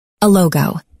A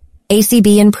logo.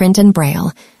 ACB in print and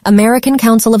braille. American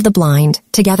Council of the Blind,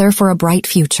 together for a bright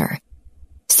future.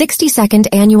 62nd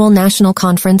Annual National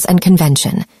Conference and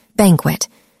Convention. Banquet.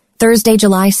 Thursday,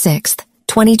 July 6th,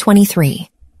 2023.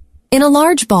 In a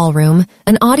large ballroom,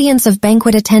 an audience of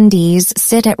banquet attendees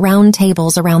sit at round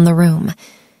tables around the room.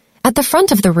 At the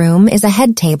front of the room is a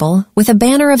head table with a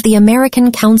banner of the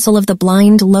American Council of the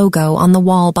Blind logo on the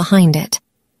wall behind it.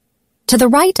 To the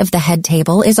right of the head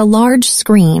table is a large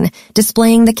screen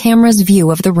displaying the camera's view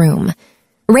of the room.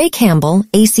 Ray Campbell,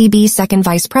 ACB Second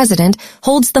Vice President,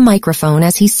 holds the microphone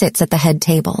as he sits at the head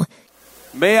table.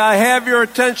 May I have your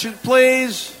attention,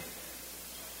 please?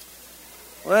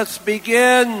 Let's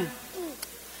begin.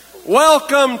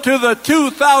 Welcome to the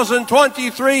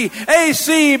 2023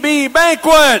 ACB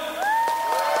Banquet.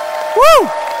 Woo!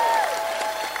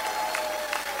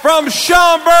 From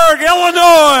Schaumburg,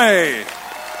 Illinois.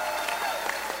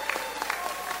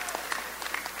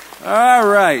 All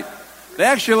right. They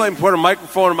actually let me put a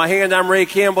microphone in my hand. I'm Ray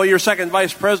Campbell, your second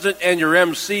vice president and your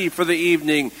MC for the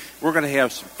evening. We're going to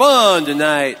have some fun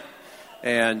tonight,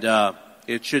 and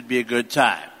it should be a good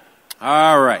time.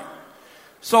 All right.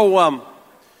 So,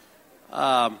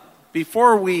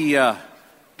 before we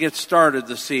get started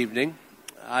this evening,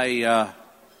 I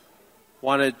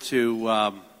wanted to,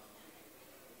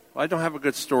 I don't have a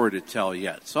good story to tell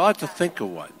yet, so I'll have to think of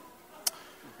one,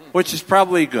 which is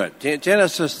probably good.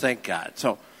 Janice says, thank God.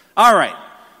 So, all right,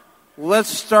 let's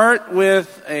start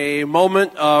with a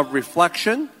moment of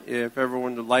reflection. If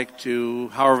everyone would like to,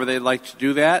 however they'd like to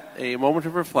do that, a moment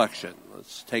of reflection.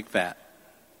 Let's take that.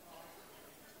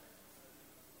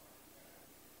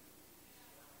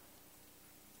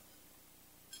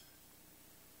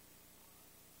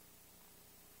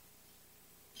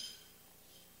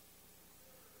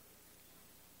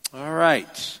 All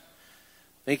right.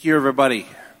 Thank you, everybody.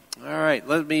 All right,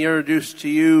 let me introduce to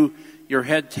you your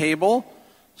head table.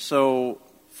 So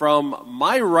from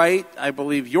my right, I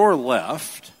believe your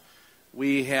left,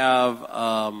 we have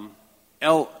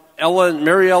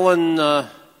Mary Ellen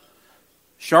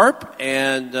Sharp,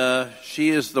 and she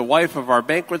is the wife of our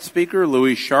banquet speaker,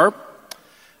 Louis Sharp.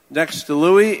 Next to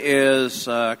Louis is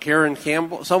Karen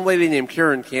Campbell, some lady named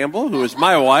Karen Campbell, who is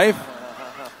my wife.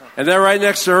 And then right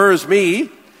next to her is me.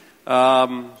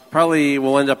 Probably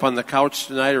will end up on the couch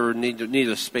tonight or need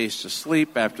a space to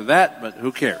sleep after that, but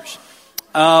who cares?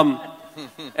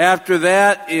 After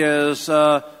that is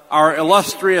our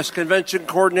illustrious convention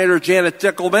coordinator, Janet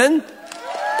Dickelman.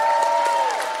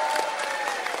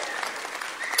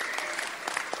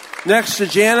 Next to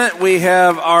Janet, we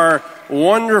have our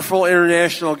wonderful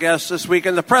international guest this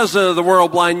weekend, the president of the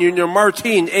World Blind Union,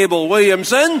 Martine Abel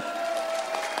Williamson.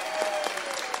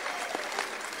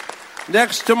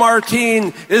 Next to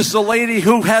Martine is the lady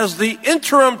who has the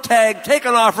interim tag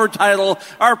taken off her title,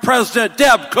 our president,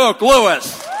 Deb Cook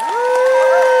Lewis.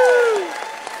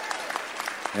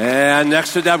 And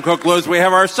next to Deb Cook Lewis, we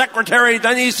have our secretary,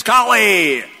 Denise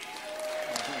Colley.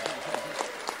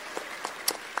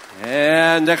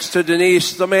 And next to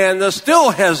Denise, the man that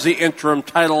still has the interim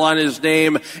title on his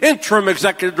name, interim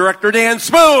executive director, Dan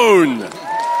Spoon.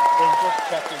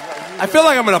 I feel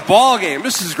like I'm in a ball game.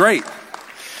 This is great.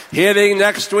 Hitting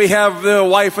next, we have the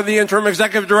wife of the interim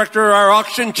executive director, our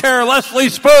auction chair, Leslie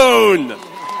Spoon.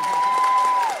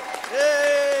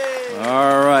 Yay.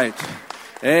 All right.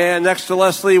 And next to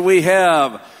Leslie, we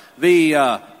have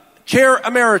the chair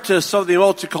emeritus of the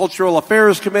Multicultural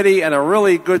Affairs Committee and a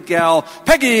really good gal,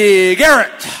 Peggy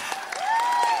Garrett.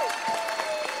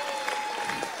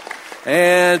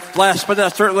 And last but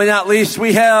certainly not least,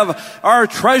 we have our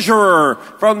treasurer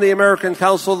from the American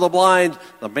Council of the Blind,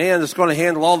 the man that's going to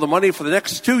handle all the money for the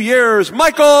next 2 years,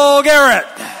 Michael Garrett.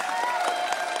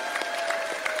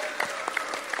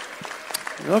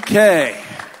 Okay.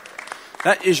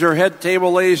 That is your head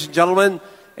table, ladies and gentlemen.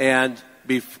 And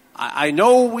I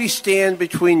know we stand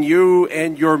between you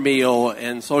and your meal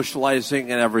and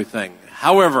socializing and everything.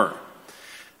 However,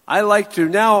 I'd like to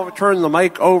now turn the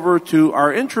mic over to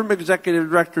our interim executive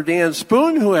director, Dan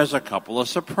Spoon, who has a couple of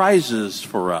surprises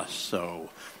for us. So,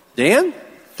 Dan?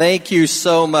 Thank you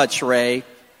so much, Ray.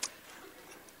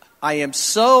 I am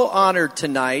so honored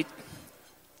tonight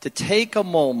to take a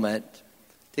moment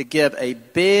to give a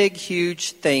big,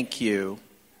 huge thank you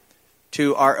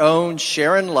to our own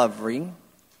Sharon Lovering,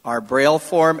 our Braille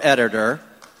form editor,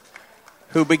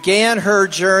 who began her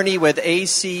journey with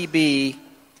ACB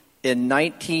in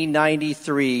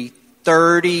 1993,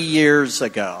 30 years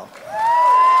ago.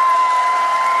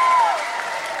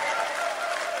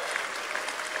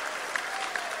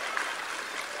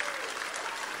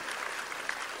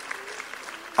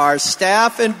 our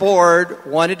staff and board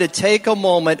wanted to take a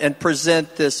moment and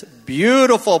present this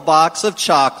beautiful box of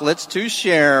chocolates to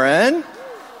Sharon.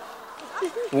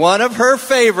 One of her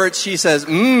favorites. She says,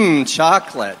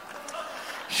 chocolate.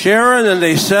 Sharon, and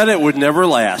they said it would never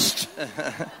last.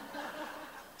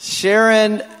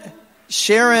 Sharon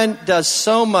does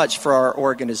so much for our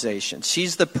organization.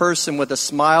 She's the person with a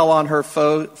smile on her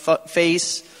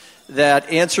face that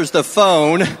answers the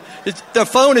phone. The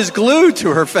phone is glued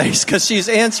to her face because she's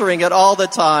answering it all the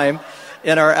time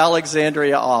in our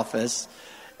Alexandria office.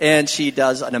 And she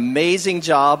does an amazing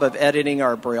job of editing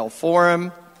our Braille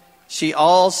Forum. She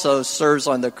also serves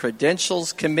on the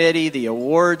Credentials Committee, the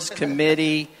Awards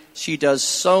Committee. She does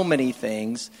so many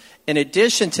things. In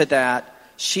addition to that,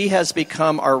 she has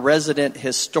become our resident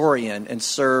historian and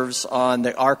serves on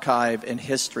the Archive and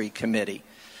History Committee.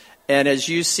 And as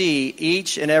you see,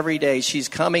 each and every day she's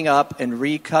coming up and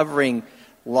recovering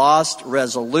lost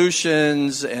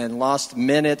resolutions and lost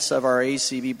minutes of our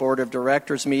ACB Board of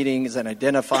Directors meetings and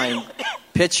identifying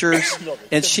pictures.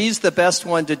 And she's the best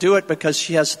one to do it because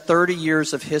she has 30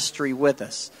 years of history with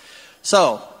us.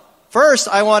 So, first,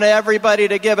 I want everybody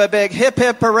to give a big hip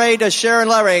hip hooray to Sharon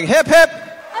Levering. Hip hip!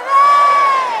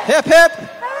 Hooray! Hip hip!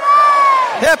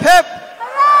 Hooray! Hip hip!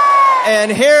 Hooray! And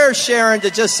here's Sharon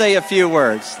to just say a few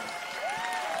words.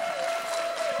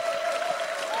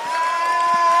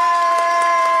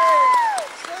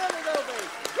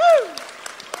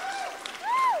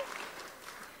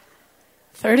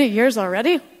 30 years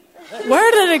already?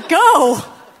 Where did it go?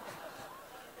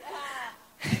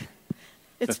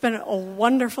 It's been a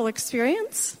wonderful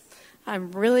experience.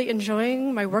 I'm really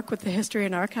enjoying my work with the History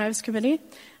and Archives Committee.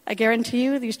 I guarantee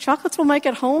you these chocolates will make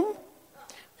it home.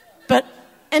 But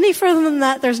any further than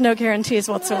that, there's no guarantees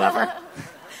whatsoever.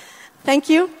 Thank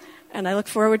you, and I look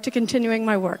forward to continuing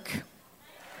my work.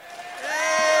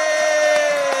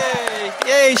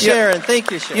 Yay, Sharon.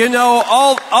 Thank you, Sharon. You know,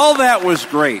 all that was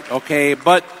great, okay?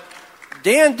 But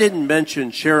Dan didn't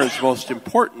mention Sharon's most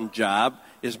important job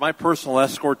is my personal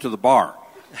escort to the bar.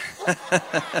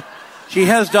 She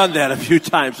has done that a few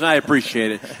times, and I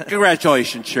appreciate it.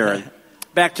 Congratulations, Sharon.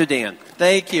 Back to Dan.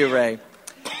 Thank you, Ray.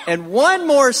 And one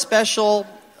more special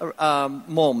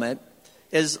moment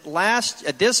is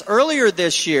earlier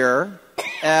this year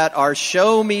at our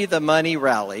Show Me the Money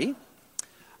rally,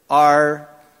 our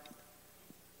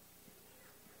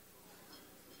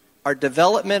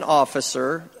development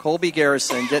officer, Colby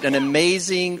Garrison, did an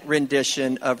amazing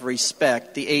rendition of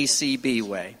Respect the ACB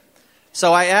Way.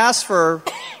 So I asked for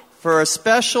a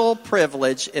special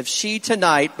privilege if she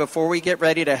tonight, before we get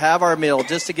ready to have our meal,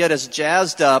 just to get us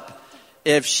jazzed up,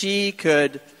 if she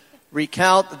could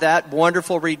recount that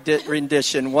wonderful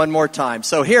rendition one more time.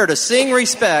 So here to sing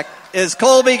Respect is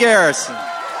Colby Garrison. All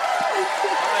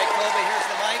right, Colby, here's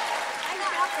the mic.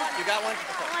 You got one?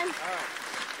 Okay. All right.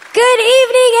 Good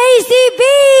evening, ACB!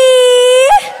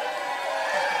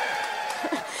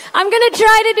 I'm going to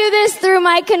try to do this through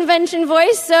my convention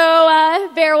voice, so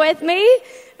bear with me.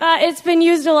 It's been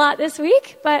used a lot this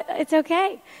week, but it's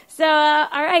okay. So,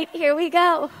 all right, here we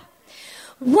go.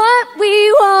 What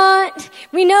we want,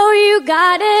 we know you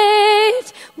got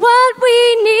it. What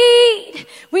we need,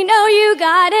 we know you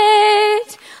got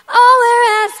it. All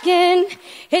we're asking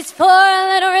is for a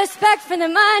little respect for the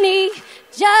money.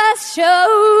 Just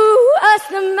show us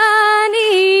the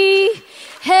money.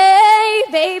 Hey,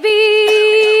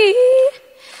 baby.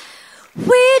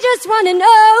 We just want to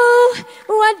know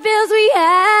what bills we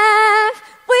have.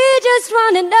 We just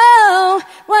want to know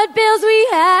what bills we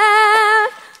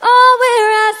have. All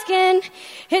we're asking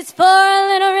is for a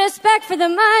little respect for the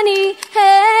money.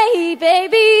 Hey,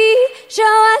 baby,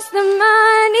 show us the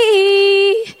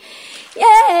money.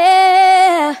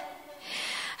 Yeah.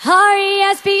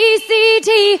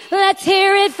 R-E-S-P-E-C-T, let's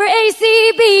hear it for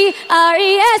ACB.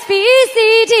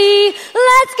 R-E-S-P-E-C-T,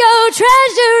 let's go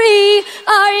Treasury.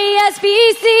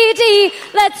 R-E-S-P-E-C-T,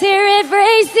 let's hear it for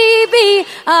ACB.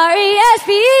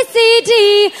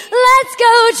 R-E-S-P-E-C-T, let's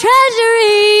go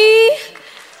Treasury.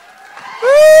 Woo!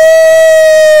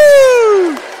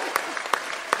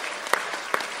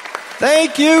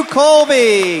 Thank you,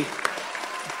 Colby.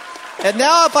 And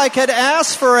now if I could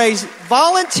ask for a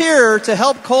volunteer to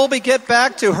help Colby get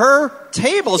back to her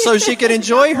table so she can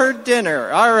enjoy her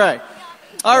dinner. All right.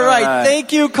 All right.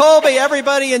 Thank you, Colby.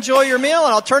 Everybody enjoy your meal,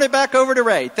 and I'll turn it back over to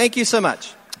Ray. Thank you so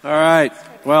much. All right.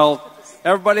 Well,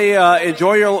 everybody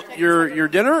enjoy your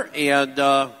dinner,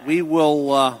 and we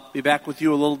will be back with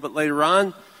you a little bit later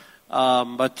on.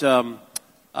 But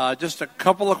just a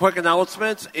couple of quick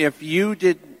announcements. If you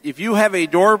have a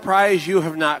door prize you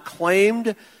have not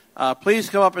claimed, please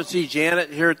come up and see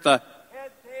Janet here at the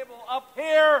head table up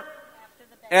here.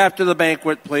 after the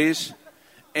banquet, please.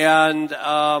 And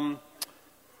I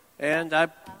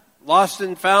lost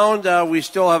and found. We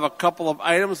still have a couple of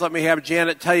items. Let me have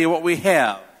Janet tell you what we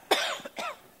have.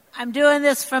 I'm doing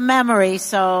this from memory,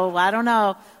 so I don't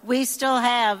know. We still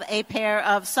have a pair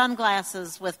of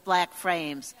sunglasses with black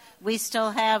frames. We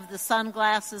still have the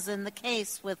sunglasses in the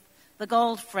case with the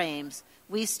gold frames.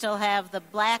 We still have the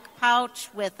black pouch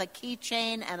with a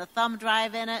keychain and a thumb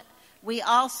drive in it. We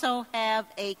also have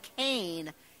a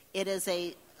cane. It is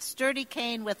a sturdy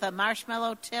cane with a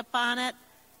marshmallow tip on it.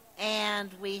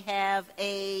 And we have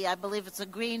I believe it's a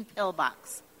green pill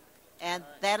box. And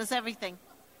that is everything.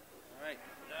 All right.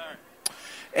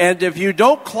 And if you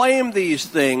don't claim these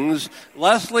things,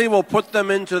 Leslie will put them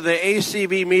into the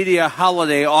ACB Media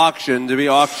Holiday Auction to be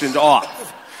auctioned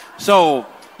off. So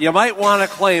you might want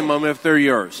to claim them if they're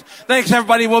yours. Thanks,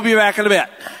 everybody. We'll be back in a bit.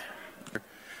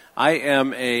 I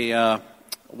am a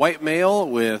white male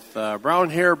with brown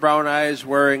hair, brown eyes,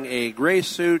 wearing a gray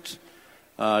suit,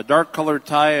 dark-colored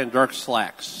tie, and dark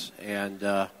slacks.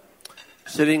 And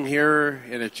sitting here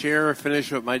in a chair,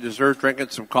 finished with my dessert,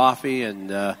 drinking some coffee,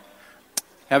 and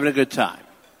having a good time.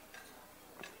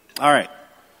 All right.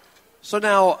 So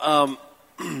now,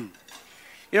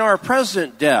 our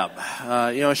President Deb,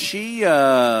 she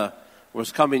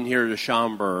was coming here to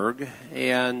Schaumburg,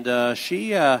 and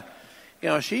she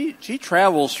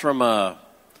travels from a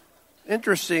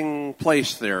interesting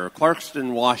place there,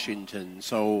 Clarkston, Washington.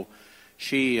 So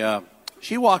she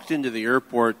walked into the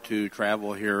airport to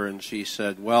travel here, and she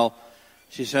said, I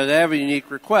have a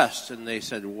unique request. And they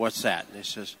said, what's that? And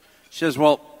she says,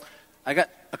 well, I got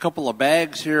a couple of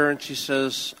bags here, and she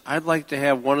says, I'd like to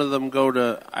have one of them go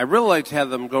to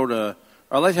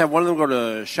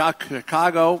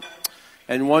Chicago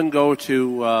and one go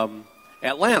to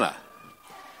Atlanta.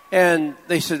 And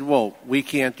they said, well, we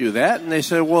can't do that. And they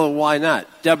said, well, why not?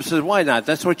 Deb said, why not?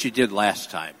 That's what you did last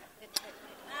time.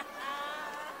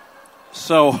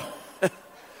 So,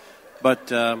 but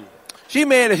she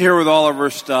made it here with all of her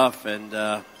stuff, and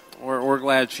we're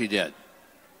glad she did.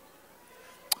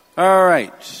 All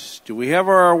right. Do we have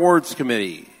our awards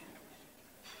committee?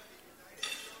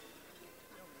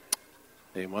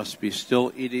 They must be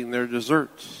still eating their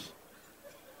desserts.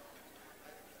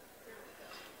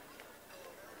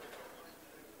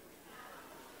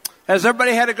 Has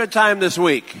everybody had a good time this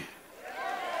week?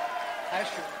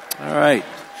 All right.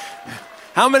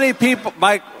 How many people,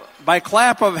 by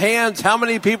clap of hands, how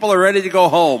many people are ready to go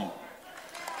home?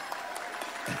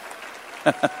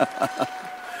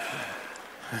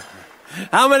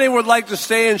 How many would like to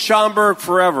stay in Schaumburg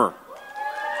forever?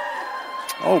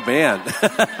 Oh, man.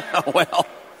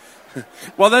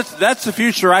 Well, that's the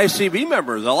future ICB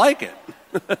members. I like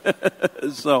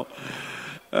it. So,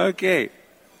 okay.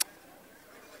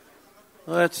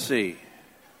 Let's see.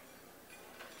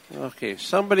 Okay,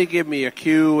 somebody give me a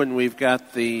cue, and we've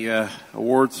got the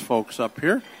awards folks up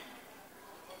here.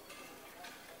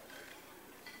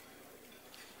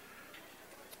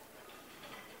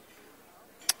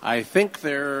 I think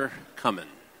they're coming.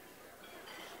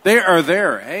 They are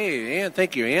there. Hey, Ann,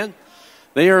 thank you, Ann.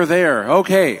 They are there.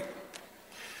 Okay.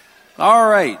 All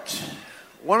right.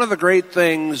 One of the great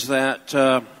things that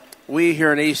we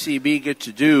here in ACB get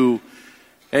to do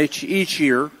each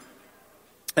year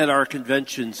at our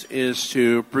conventions is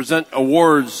to present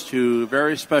awards to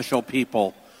very special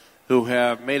people who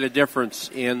have made a difference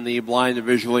in the blind and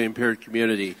visually impaired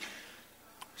community.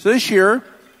 So this year, it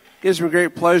gives me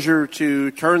great pleasure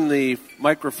to turn the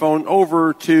microphone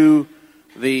over to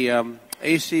the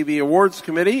ACB Awards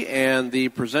Committee, and the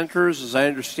presenters, as I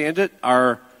understand it,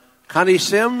 are Connie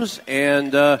Sims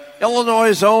and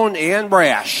Illinois' own Ann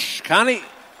Brash. Connie?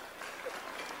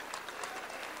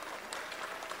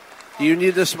 Do you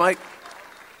need this mic?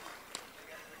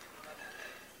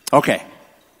 Okay.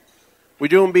 We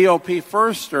doing BOP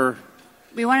first, or?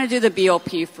 We want to do the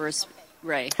BOP first,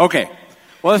 Ray. Okay.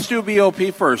 Well, let's do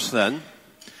BOP first then.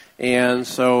 And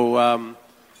so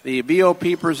the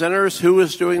BOP presenters, who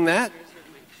is doing that?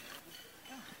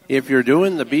 If you're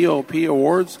doing the BOP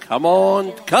awards, come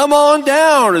on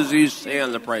down, as you say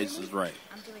on The Price is Right.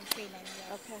 I'm doing Freeman.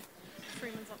 Okay.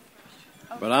 Freeman's up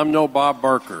first. But I'm no Bob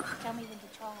Barker. Tell me when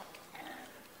to talk.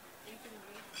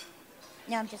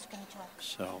 No, I'm just going to talk.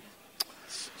 So,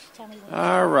 Tell me when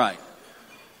all right.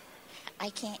 I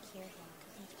can't hear him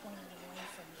because he's pointing away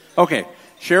from me. Okay.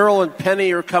 Cheryl and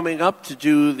Penny are coming up to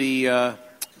do the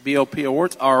BOP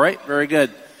awards. All right. Very good.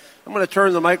 I'm going to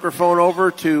turn the microphone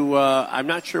over to, I'm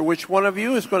not sure which one of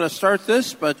you is going to start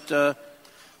this, but the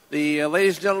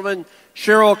ladies and gentlemen,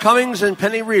 Cheryl Cummings and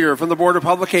Penny Reeder from the Board of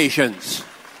Publications.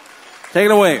 Take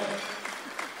it away.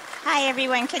 Hi,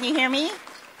 everyone. Can you hear me?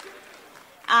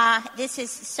 This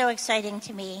is so exciting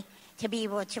to me to be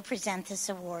able to present this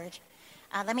award.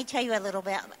 Let me tell you a little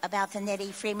bit about the Ned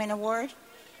E. Freeman Award.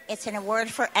 It's an award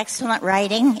for excellent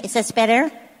writing. Is this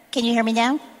better? Can you hear me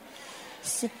now?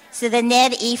 So the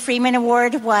Ned E. Freeman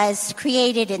Award was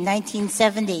created in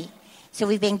 1970. So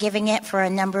we've been giving it for a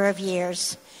number of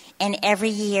years. And every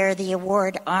year the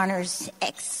award honors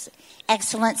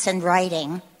excellence in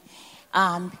writing.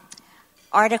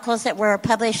 Articles that were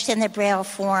published in the Braille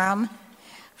Forum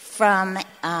from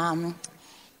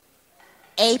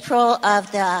April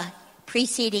of the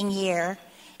preceding year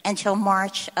until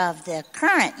March of the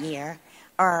current year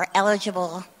are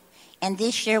eligible. And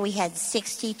this year we had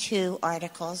 62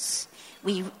 articles.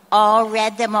 We all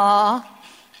read them all.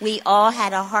 We all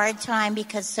had a hard time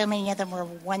because so many of them were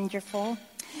wonderful.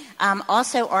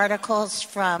 Also, articles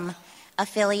from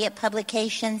affiliate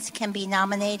publications can be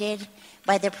nominated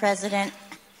by the president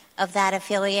of that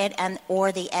affiliate and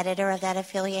or the editor of that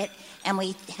affiliate. And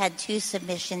we had 2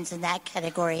 submissions in that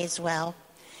category as well.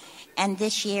 And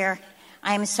this year,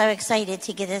 I'm so excited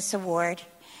to get this award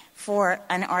for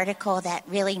an article that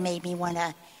really made me want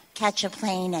to catch a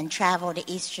plane and travel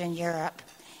to Eastern Europe.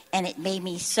 And it made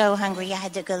me so hungry, I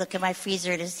had to go look at my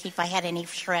freezer to see if I had any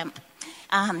shrimp.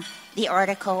 The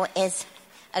article is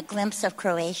A Glimpse of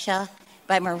Croatia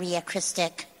by Maria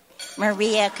Kristic.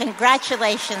 Maria,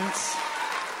 congratulations.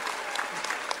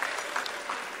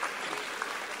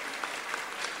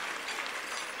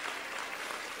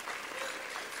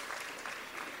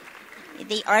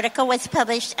 The article was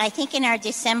published, I think, in our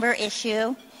December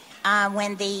issue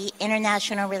when the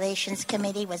International Relations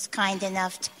Committee was kind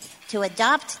enough to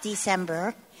adopt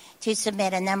December to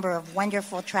submit a number of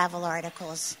wonderful travel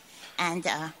articles. And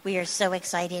we are so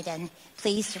excited and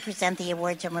pleased to present the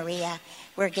award to Maria.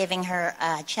 We're giving her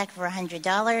a check for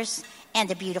 $100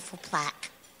 and a beautiful plaque.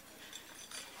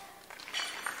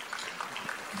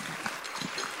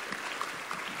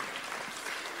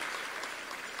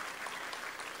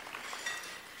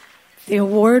 The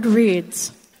award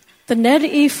reads, the Ned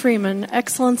E. Freeman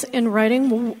Excellence in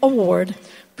Writing Award,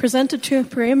 presented to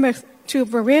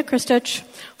Maria Kristic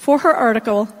for her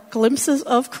article, Glimpses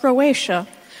of Croatia,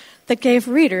 that gave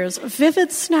readers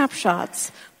vivid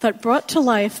snapshots that brought to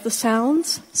life the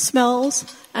sounds, smells,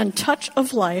 and touch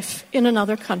of life in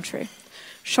another country.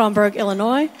 Schaumburg,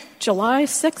 Illinois, July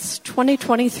 6,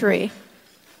 2023.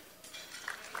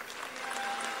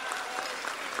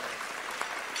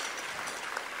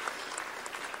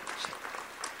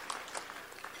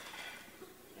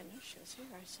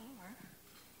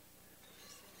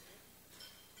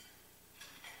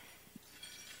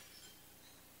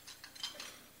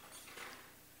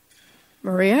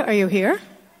 Maria, are you here? Yay,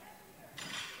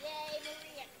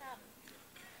 Maria,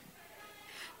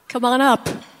 come on up.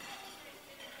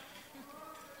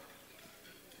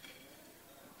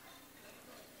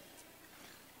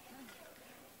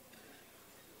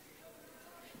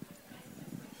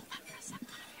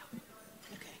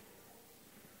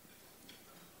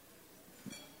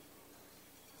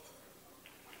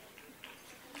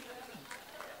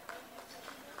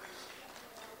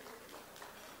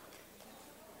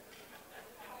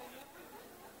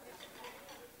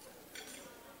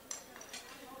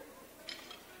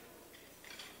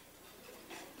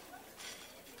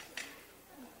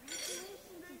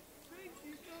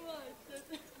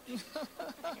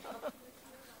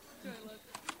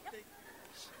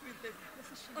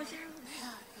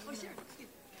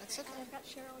 That's okay. I've got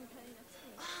Cheryl and Penny next to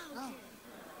me. Oh.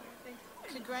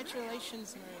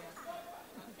 Congratulations, Maria.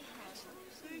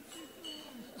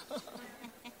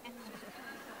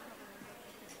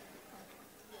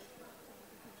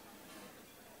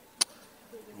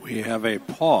 We have a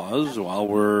pause while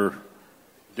we're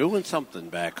doing something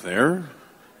back there.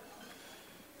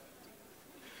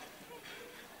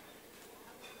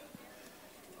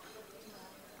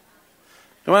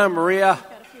 Come on, Maria.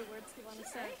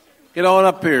 Get on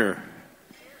up here.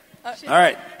 All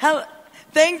right. Hello.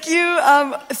 Thank you.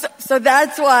 So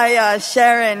that's why,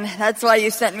 Sharon, that's why you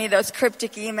sent me those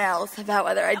cryptic emails about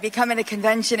whether I'd be coming to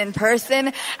convention in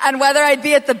person and whether I'd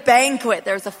be at the banquet.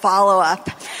 There's a follow-up.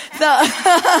 So,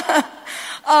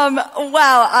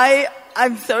 wow,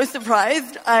 I'm so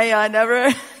surprised. I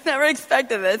never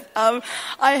expected this. I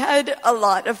had a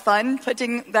lot of fun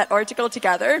putting that article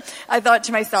together. I thought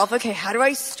to myself, okay, how do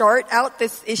I start out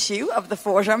this issue of the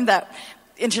forum that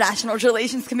International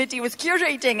Relations Committee was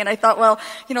curating? And I thought, well,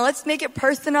 let's make it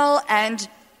personal and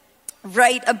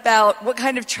write about what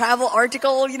kind of travel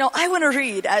article, I want to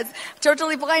read as a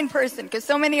totally blind person, because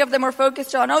so many of them are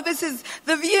focused on, this is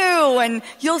the view and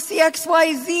you'll see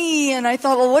XYZ. And I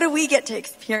thought, well, what do we get to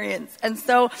experience? And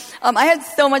so I had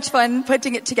so much fun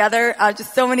putting it together,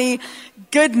 just so many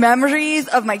good memories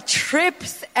of my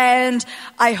trips. And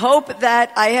I hope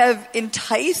that I have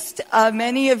enticed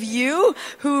many of you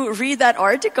who read that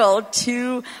article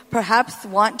to perhaps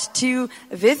want to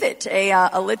visit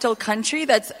a little country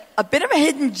that's a bit of a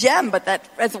hidden gem, but that,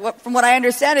 from what I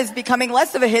understand, is becoming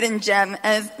less of a hidden gem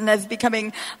and is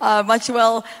becoming much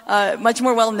more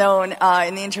well known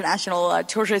in the international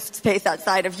tourist space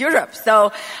outside of Europe.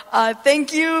 So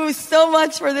thank you so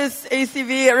much for this, ACB.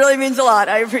 It really means a lot.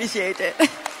 I appreciate it.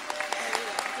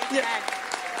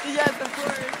 Yes, of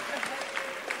course.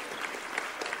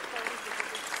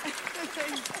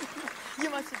 You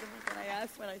must have been when I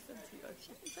asked when I said to you,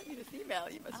 she sent you this email.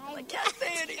 You must have been like, can't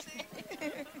say anything.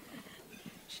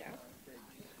 Sure.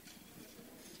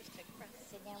 Just take a breath.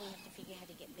 So now we have to figure out how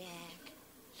to get back.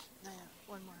 No,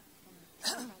 one more.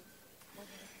 Did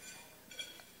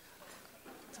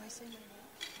I say my name?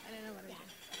 I don't know what I did.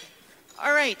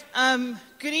 All right.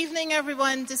 Good evening,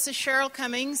 everyone. This is Cheryl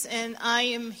Cummings, and I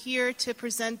am here to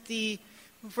present the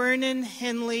Vernon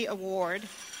Henley Award.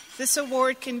 This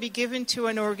award can be given to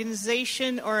an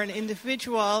organization or an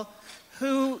individual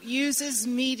who uses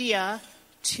media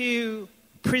to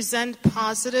present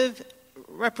positive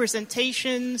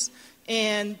representations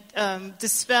and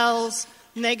dispels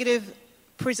negative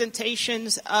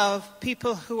presentations of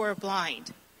people who are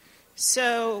blind.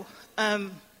 So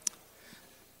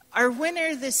our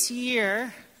winner this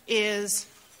year is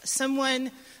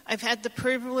someone I've had the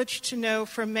privilege to know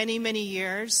for many, many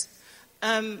years.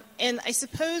 And I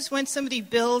suppose when somebody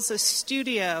builds a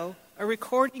studio, a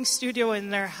recording studio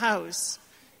in their house,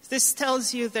 this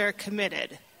tells you they're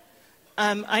committed.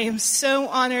 I am so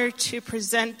honored to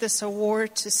present this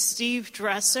award to Steve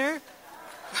Dresser.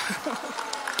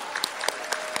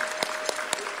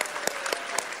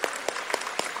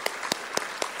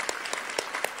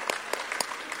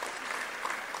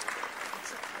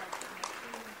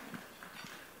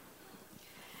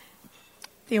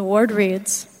 The award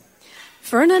reads,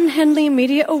 Vernon Henley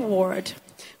Media Award,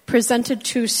 presented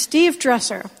to Steve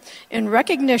Dresser in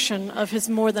recognition of his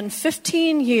more than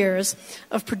 15 years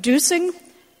of producing,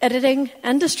 editing,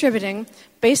 and distributing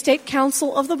Bay State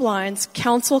Council of the Blind's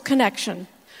Council Connection.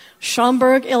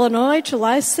 Schaumburg, Illinois,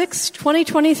 July 6,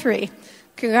 2023.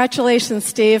 Congratulations,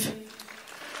 Steve.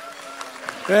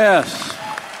 Yes.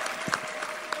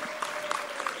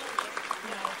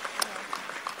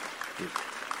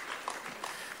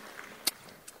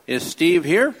 Is Steve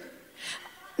here?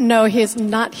 No, he is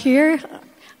not here.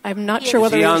 I'm not sure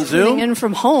whether he's tuning in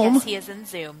from home. Yes, he is in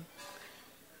Zoom.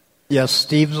 Yes,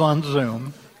 Steve's on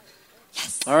Zoom.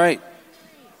 Yes. All right.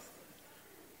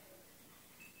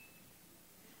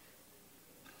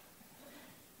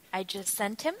 I just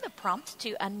sent him the prompt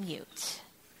to unmute.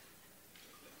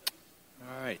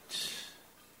 All right.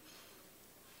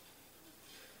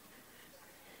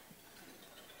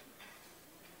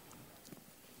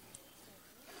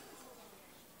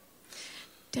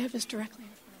 Deb is directly in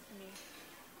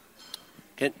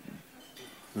front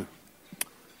of me.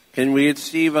 Can we get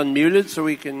Steve unmuted so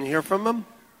we can hear from him?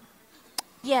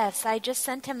 Yes, I just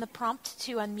sent him the prompt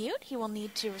to unmute. He will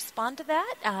need to respond to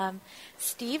that.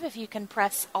 Steve, if you can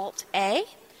press Alt-A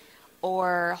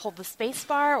or hold the space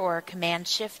bar or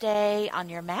Command-Shift-A on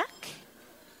your Mac.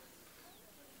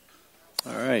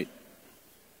 All right.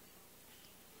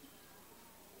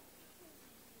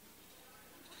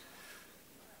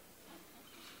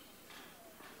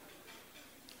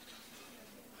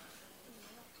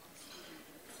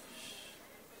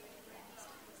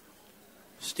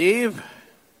 Steve?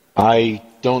 I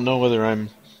don't know whether am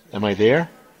I there?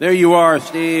 There you are,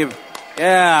 Steve.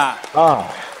 Yeah.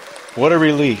 What a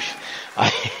relief.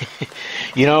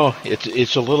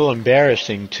 It's a little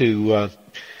embarrassing to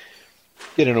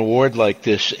get an award like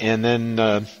this and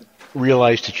then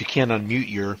realize that you can't unmute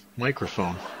your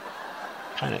microphone.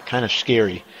 Kind of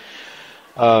scary.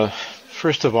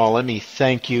 First of all, let me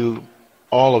thank you,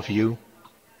 all of you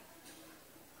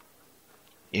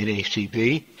in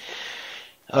ACB.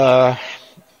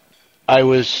 I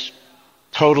was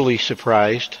totally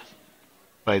surprised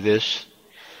by this.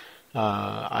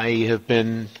 I have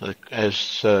been, as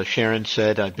Sharon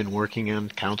said, I've been working on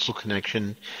Council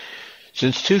Connection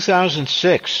since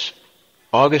 2006,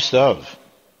 August of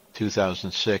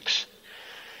 2006.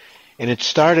 And it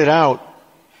started out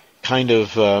kind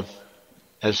of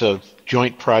as a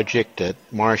joint project that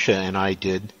Marcia and I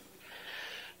did.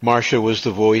 Marcia was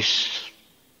the voice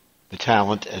the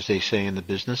talent, as they say in the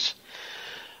business.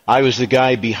 I was the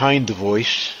guy behind the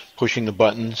voice, pushing the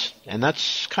buttons, and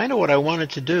that's kind of what I wanted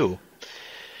to do.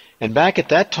 And back at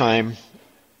that time,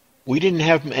 we didn't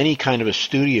have any kind of a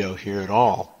studio here at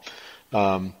all.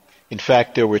 In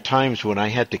fact, there were times when I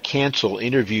had to cancel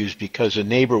interviews because a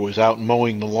neighbor was out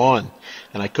mowing the lawn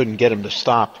and I couldn't get him to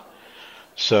stop.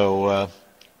 So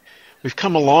we've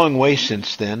come a long way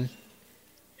since then.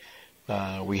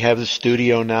 We have the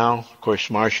studio now. Of course,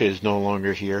 Marcia is no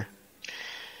longer here.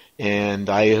 And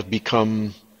I have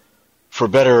become, for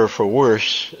better or for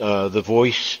worse, the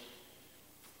voice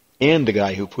and the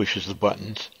guy who pushes the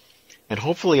buttons. And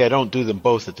hopefully I don't do them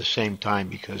both at the same time,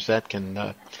 because that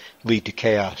can lead to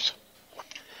chaos.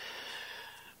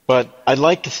 But I'd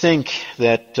like to think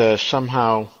that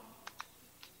somehow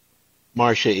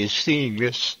Marcia is seeing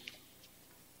this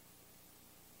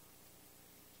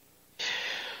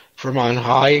from on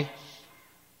high,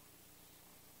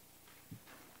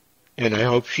 and I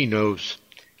hope she knows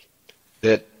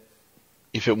that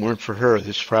if it weren't for her,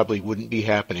 this probably wouldn't be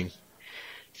happening.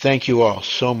 Thank you all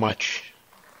so much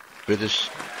for this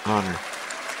honor.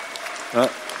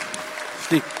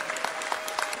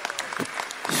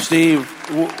 Steve,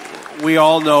 we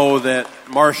all know that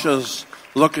Marcia's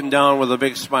looking down with a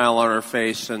big smile on her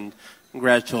face and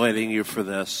congratulating you for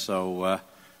this. So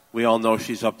we all know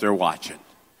she's up there watching.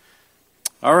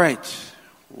 All right.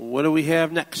 What do we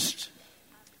have next?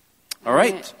 All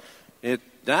right.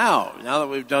 Now that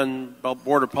we've done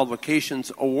Board of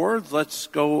Publications Awards, let's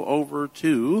go over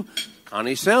to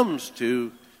Connie Sims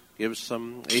to give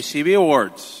some ACB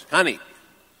awards. Connie.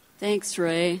 Thanks,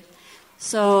 Ray.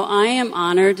 So I am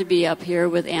honored to be up here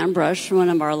with Ann Brush, one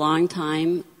of our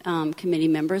longtime committee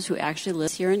members who actually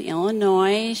lives here in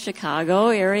Illinois, Chicago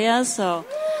area. So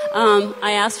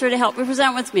I asked her to help me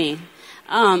present with me.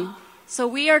 So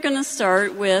we are going to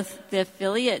start with the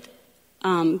Affiliate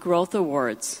Growth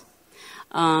Awards.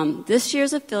 This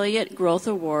year's Affiliate Growth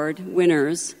Award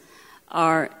winners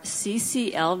are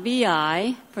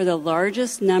CCLVI for the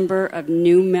largest number of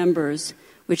new members,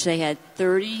 which they had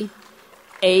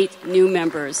 38 new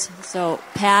members. So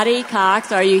Patty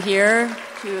Cox, are you here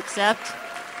to accept?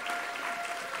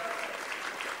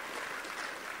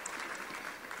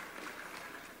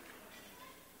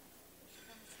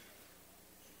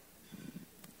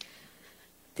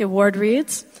 The award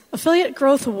reads, Affiliate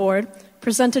Growth Award,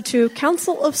 presented to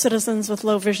Council of Citizens with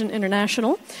Low Vision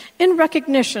International in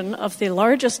recognition of the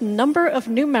largest number of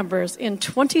new members in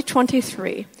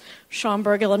 2023.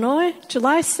 Schaumburg, Illinois,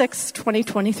 July 6,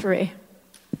 2023.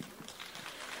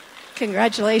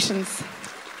 Congratulations.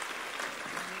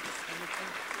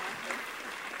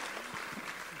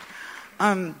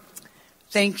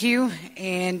 Thank you,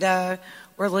 and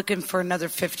we're looking for another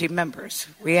 50 members.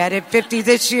 We added 50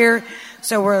 this year,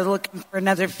 so we're looking for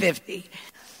another 50.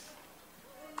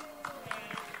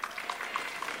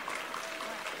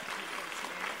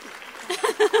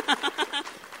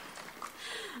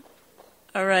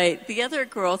 All right. The other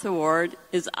growth award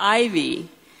is Ivy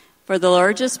for the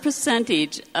largest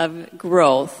percentage of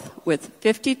growth with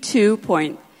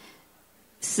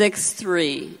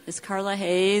 52.63. Is Carla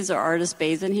Hayes or Artis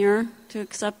Bays in here to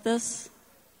accept this?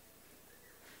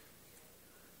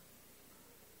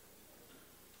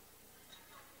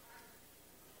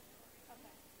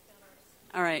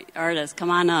 All right, Artis, come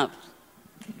on up.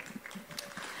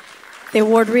 The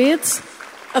award reads,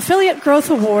 Affiliate Growth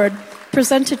Award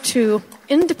presented to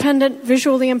independent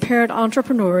visually impaired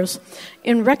entrepreneurs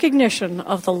in recognition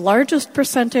of the largest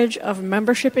percentage of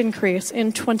membership increase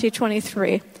in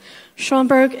 2023.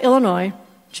 Schaumburg, Illinois,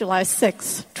 July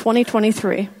 6,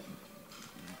 2023.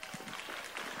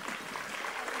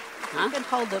 Huh? You can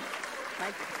hold the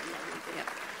microphone.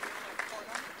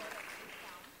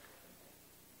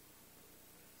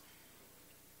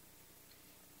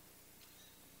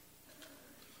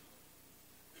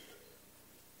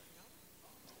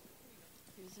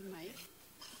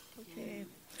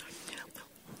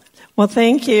 Well,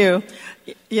 thank you.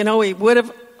 You know, we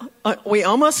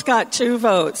almost got 2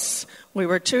 votes. We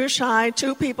were too shy.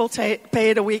 2 people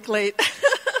paid a week late.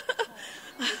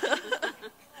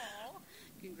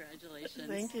 Congratulations.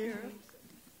 Thank you.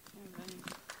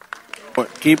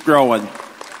 Keep growing.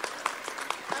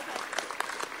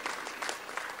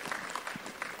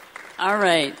 All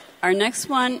right. Our next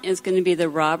one is going to be the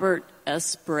Robert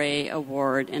S. Bray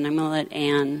Award, and I'm going to let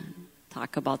Ann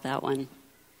talk about that one.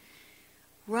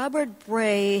 Robert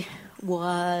Bray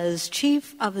was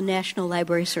chief of the National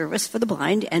Library Service for the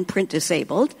Blind and Print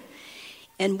Disabled.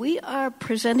 And we are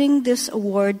presenting this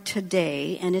award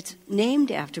today, and it's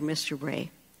named after Mr.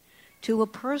 Bray, to a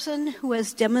person who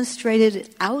has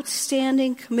demonstrated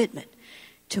outstanding commitment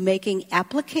to making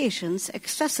applications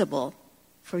accessible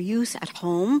for use at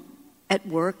home, at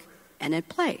work, and at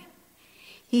play.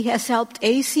 He has helped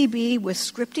ACB with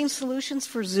scripting solutions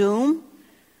for Zoom,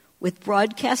 with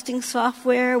broadcasting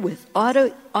software, with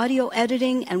audio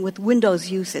editing, and with Windows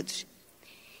usage.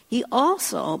 He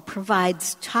also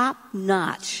provides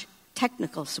top-notch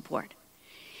technical support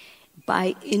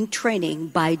in training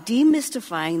by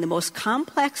demystifying the most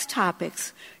complex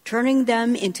topics, turning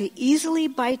them into easily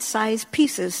bite-sized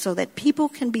pieces so that people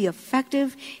can be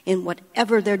effective in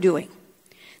whatever they're doing.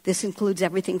 This includes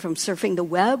everything from surfing the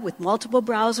web with multiple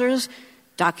browsers,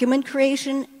 document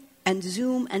creation, and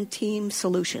Zoom and Teams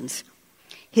solutions.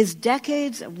 His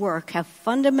decades of work have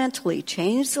fundamentally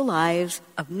changed the lives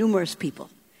of numerous people.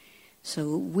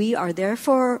 So we are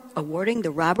therefore awarding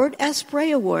the Robert S. Bray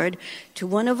Award to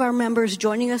one of our members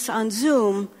joining us on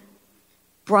Zoom,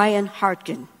 Brian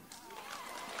Hartgen.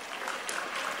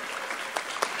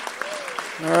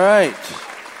 All right.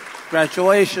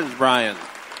 Congratulations, Brian.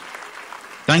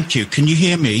 Thank you. Can you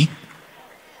hear me?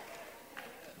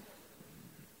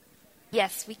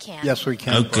 Yes, we can. Yes, we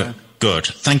can. Oh, good. Good.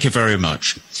 Thank you very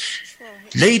much.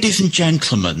 Ladies and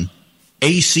gentlemen,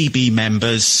 ACB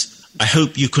members, I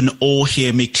hope you can all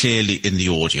hear me clearly in the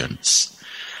audience.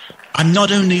 I'm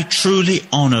not only truly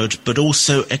honored, but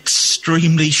also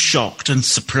extremely shocked and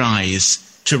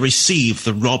surprised to receive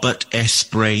the Robert S.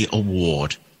 Bray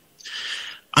Award.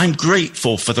 I'm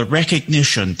grateful for the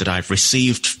recognition that I've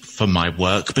received for my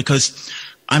work because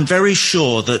I'm very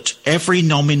sure that every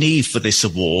nominee for this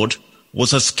award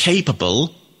was as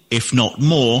capable, if not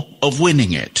more, of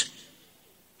winning it.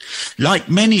 Like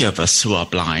many of us who are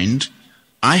blind,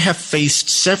 I have faced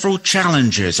several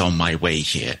challenges on my way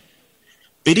here,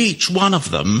 but each one of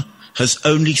them has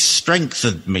only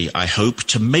strengthened me, I hope,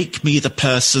 to make me the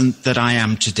person that I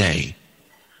am today.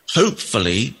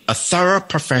 Hopefully, a thorough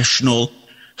professional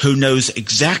who knows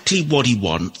exactly what he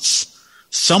wants,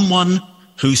 someone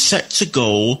who sets a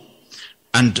goal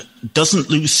and doesn't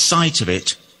lose sight of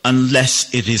it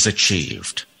unless it is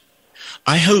achieved.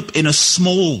 I hope in a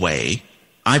small way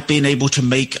I've been able to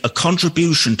make a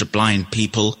contribution to blind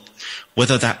people,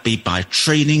 whether that be by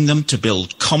training them to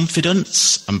build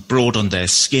confidence and broaden their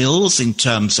skills in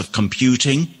terms of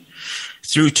computing,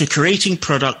 through to creating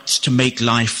products to make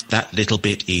life that little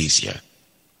bit easier.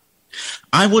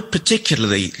 I would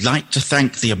particularly like to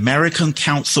thank the American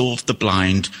Council of the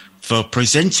Blind for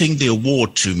presenting the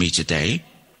award to me today.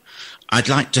 I'd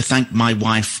like to thank my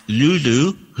wife,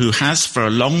 Lulu, who has for a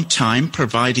long time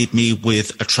provided me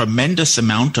with a tremendous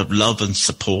amount of love and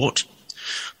support.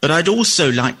 But I'd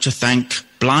also like to thank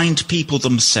blind people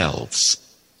themselves.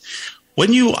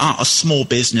 When you are a small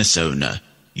business owner,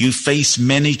 you face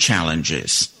many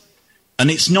challenges. And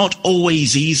it's not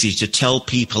always easy to tell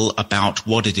people about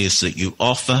what it is that you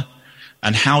offer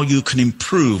and how you can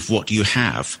improve what you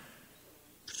have.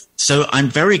 So I'm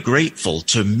very grateful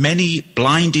to many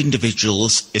blind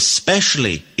individuals,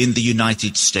 especially in the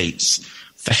United States,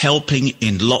 for helping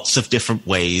in lots of different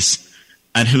ways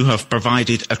and who have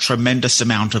provided a tremendous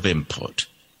amount of input.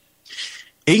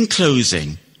 In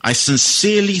closing, I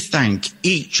sincerely thank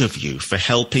each of you for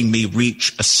helping me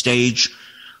reach a stage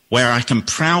where I can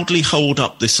proudly hold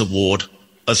up this award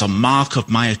as a mark of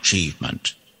my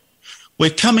achievement.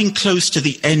 We're coming close to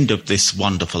the end of this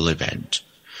wonderful event,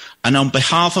 and on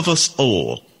behalf of us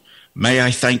all, may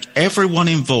I thank everyone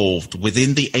involved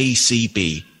within the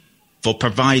ACB for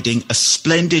providing a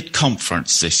splendid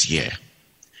conference this year.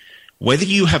 Whether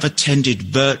you have attended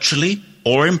virtually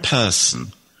or in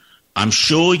person, I'm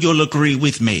sure you'll agree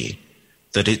with me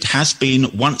that it has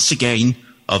been once again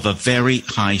of a very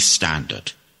high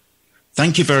standard.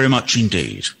 Thank you very much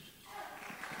indeed.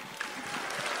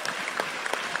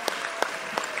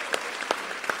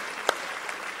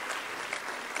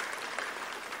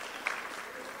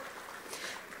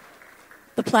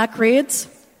 The plaque reads,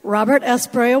 Robert S.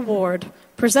 Bray Award,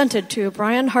 presented to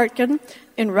Brian Hartgen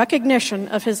in recognition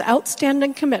of his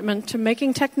outstanding commitment to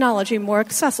making technology more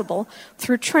accessible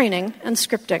through training and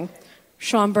scripting.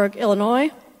 Schaumburg, Illinois,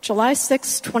 July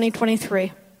 6,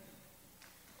 2023.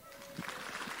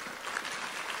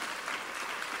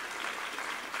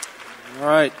 All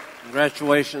right.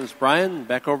 Congratulations, Brian.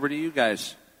 Back over to you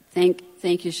guys. Thank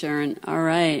you, Sharon. All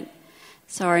right.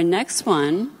 So our next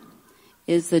one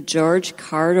is the George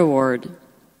Card Award.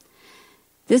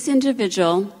 This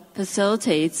individual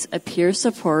facilitates a peer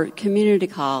support community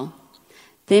call.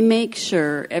 They make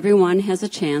sure everyone has a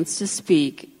chance to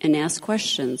speak and ask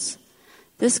questions.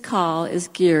 This call is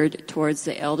geared towards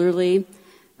the elderly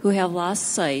who have lost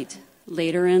sight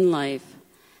later in life.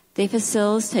 They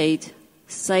facilitate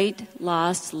sight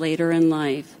lost later in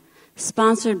life,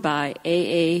 sponsored by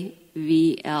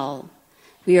AAVL.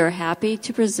 We are happy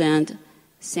to present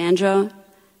Sandra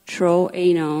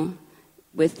Troiano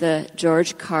with the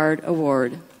George Card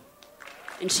Award.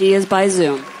 And she is by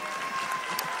Zoom.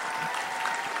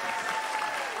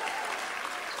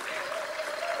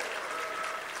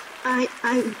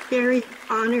 I'm very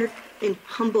honored and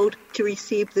humbled to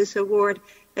receive this award.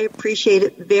 I appreciate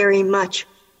it very much.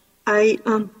 I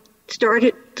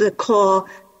started the call,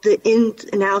 the ins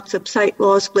and outs of sight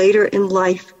loss later in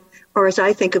life, or as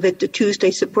I think of it, the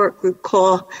Tuesday support group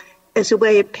call, as a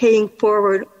way of paying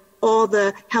forward all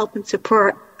the help and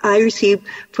support I received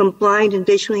from blind and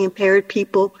visually impaired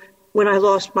people when I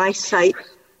lost my sight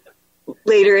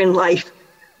later in life.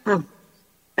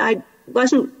 I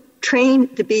wasn't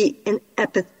trained to be an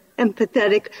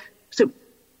empathetic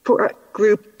support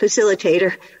group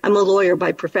facilitator. I'm a lawyer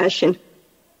by profession.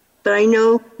 But I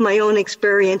know my own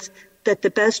experience that the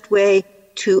best way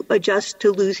to adjust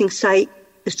to losing sight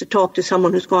is to talk to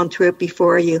someone who's gone through it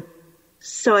before you.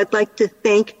 So I'd like to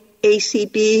thank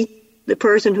ACB, the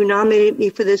person who nominated me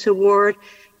for this award,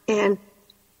 and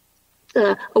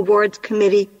the awards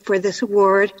committee for this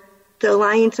award, the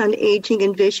Alliance on Aging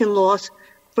and Vision Loss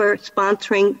for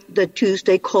sponsoring the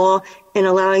Tuesday call and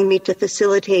allowing me to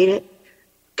facilitate it,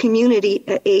 community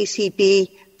at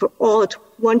ACB for all its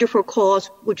wonderful calls,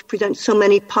 which present so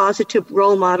many positive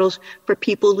role models for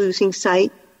people losing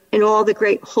sight, and all the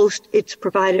great hosts it's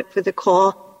provided for the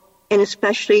call. And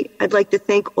especially, I'd like to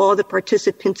thank all the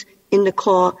participants in the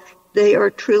call. They are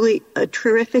truly a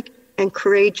terrific and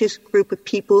courageous group of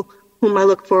people whom I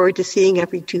look forward to seeing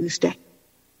every Tuesday.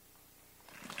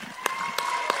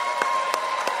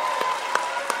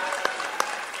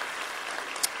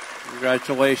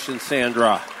 Congratulations,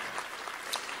 Sandra.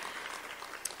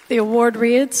 The award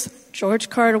reads, George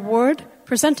Card Award,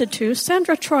 presented to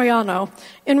Sandra Troiano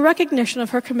in recognition of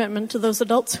her commitment to those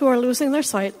adults who are losing their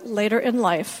sight later in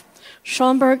life.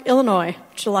 Schaumburg, Illinois,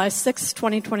 July 6,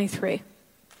 2023.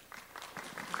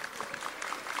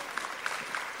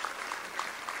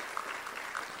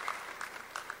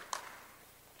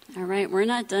 All right, we're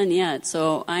not done yet,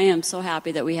 so I am so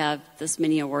happy that we have this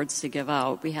many awards to give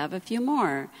out. We have a few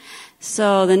more.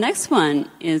 So the next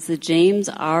one is the James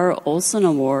R. Olson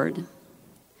Award.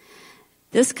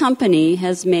 This company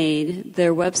has made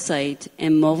their website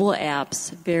and mobile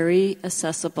apps very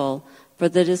accessible for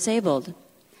the disabled.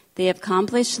 They have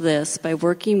accomplished this by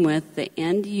working with the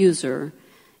end user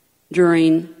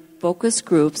during focus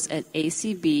groups at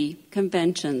ACB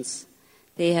conventions.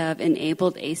 They have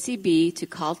enabled ACB to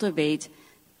cultivate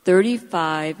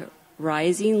 35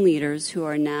 rising leaders who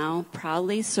are now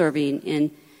proudly serving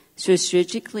in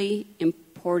strategically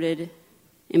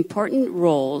important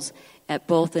roles at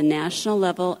both the national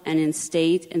level and in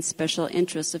state and special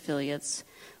interest affiliates.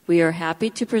 We are happy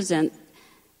to present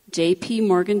J.P.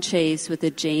 Morgan Chase with the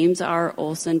James R.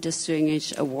 Olson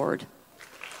Distinguished Award.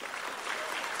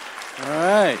 All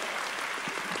right.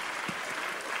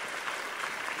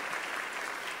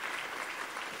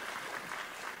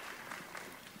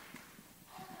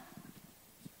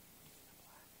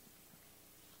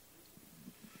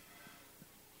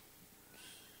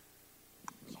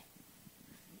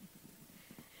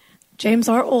 James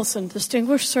R. Olson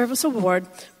Distinguished Service Award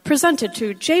presented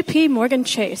to J.P. Morgan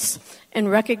Chase in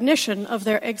recognition of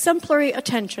their exemplary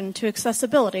attention to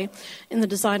accessibility in the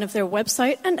design of their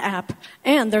website and app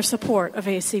and their support of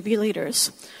ACB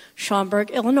leaders.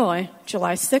 Schaumburg, Illinois,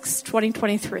 July 6,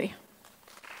 2023.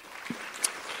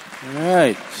 All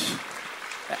right.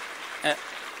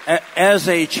 As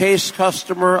a Chase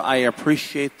customer, I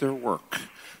appreciate their work.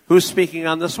 Who's speaking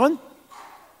on this one?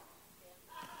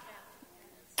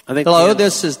 Hello,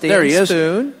 this is there Dan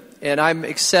Spoon, and I'm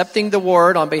accepting the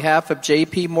award on behalf of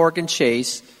J.P. Morgan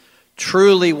Chase,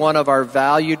 truly one of our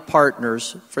valued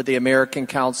partners for the American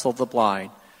Council of the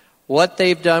Blind. What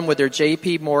they've done with their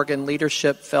J.P. Morgan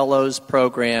Leadership Fellows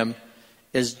program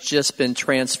has just been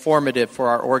transformative for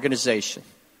our organization.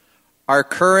 Our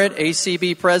current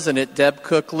ACB president, Deb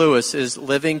Cook Lewis, is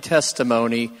living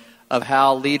testimony of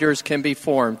how leaders can be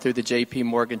formed through the J.P.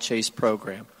 Morgan Chase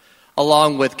program,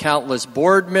 along with countless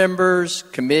board members,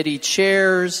 committee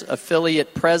chairs,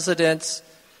 affiliate presidents.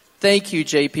 Thank you,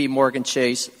 J.P. Morgan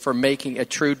Chase, for making a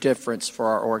true difference for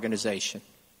our organization.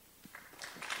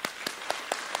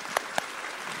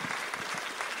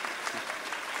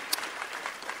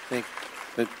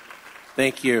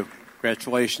 Thank you.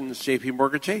 Congratulations, J.P.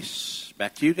 Morgan Chase.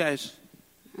 Back to you guys.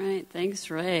 All right, thanks,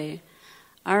 Ray.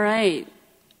 All right.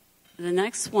 The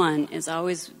next one is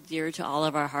always dear to all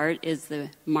of our heart is the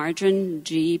Marjorie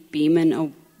G.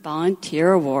 Beeman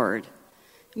Volunteer Award.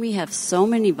 We have so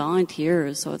many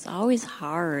volunteers, so it's always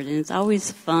hard and it's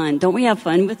always fun. Don't we have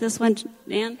fun with this one,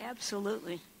 Dan?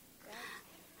 Absolutely.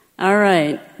 All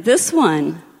right. This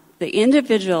one, the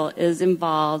individual is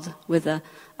involved with the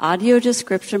audio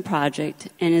description project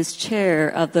and is chair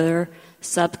of their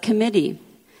subcommittee.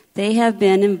 They have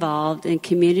been involved in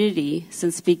community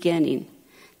since the beginning.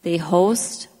 They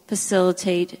host,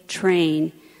 facilitate,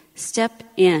 train, step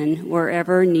in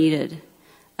wherever needed.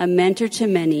 A mentor to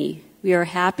many. We are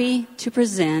happy to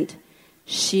present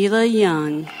Sheila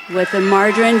Young with the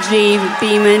Margarine G.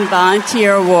 Beeman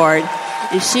Volunteer Award.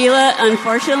 And Sheila,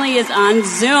 unfortunately, is on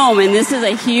Zoom, and this is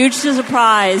a huge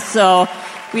surprise, so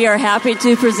we are happy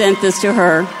to present this to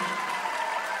her.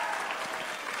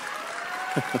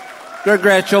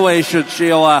 Congratulations,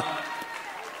 Sheila.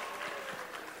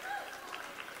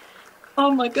 Oh,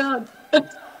 my God.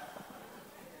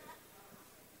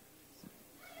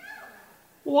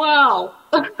 Wow.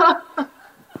 I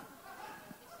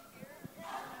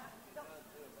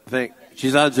think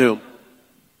she's on Zoom.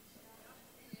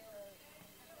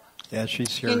 Yeah,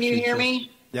 she's here. Can you hear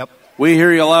me? Yep. We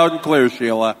hear you loud and clear,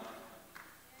 Sheila.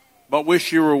 But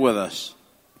wish you were with us.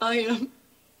 I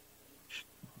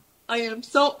am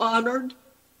so honored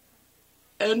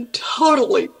and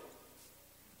totally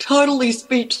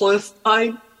speechless.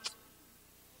 I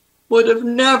would have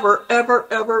never, ever,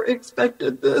 ever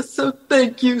expected this. So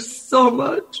thank you so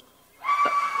much.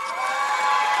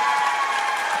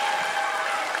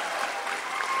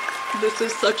 This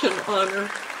is such an honor,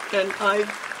 and I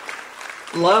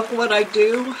love what I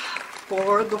do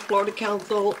for the Florida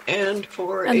Council and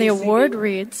for And the ACB. award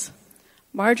reads,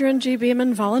 Margarine G.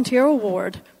 Beeman Volunteer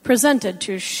Award, presented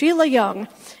to Sheila Young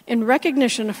in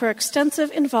recognition of her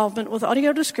extensive involvement with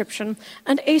audio description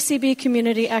and ACB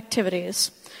community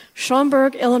activities.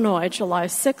 Schaumburg, Illinois, July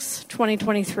 6,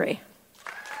 2023.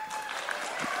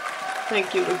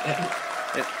 Thank you again.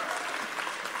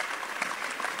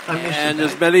 And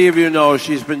as many of you know,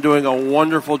 she's been doing a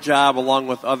wonderful job along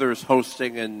with others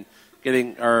hosting and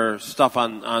getting our stuff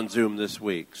on Zoom this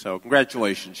week. So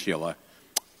congratulations, Sheila.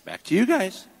 Back to you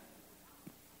guys.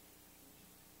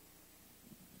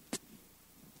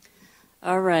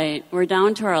 All right, we're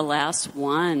down to our last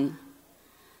one.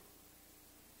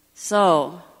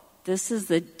 So, this is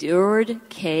the Deward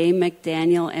K.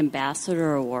 McDaniel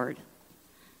Ambassador Award.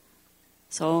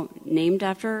 So, named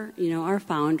after, our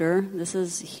founder. This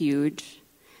is huge.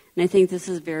 And I think this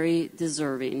is very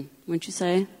deserving, wouldn't you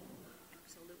say?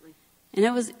 Absolutely. And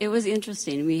it was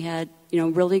interesting. We had,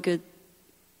 really good,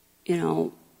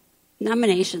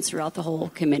 nominations throughout the whole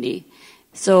committee.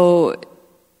 So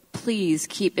please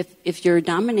keep, if your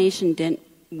nomination didn't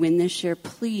win this year,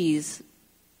 please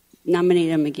nominate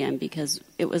them again, because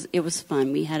it was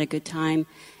fun. We had a good time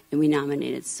and we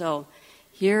nominated. So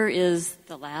here is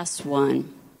the last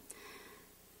one.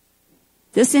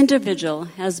 This individual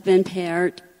has been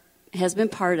part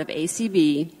of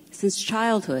ACB since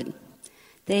childhood.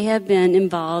 They have been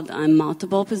involved on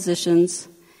multiple positions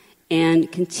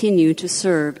and continue to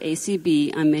serve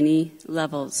ACB on many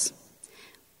levels.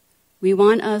 They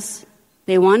want us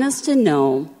to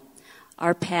know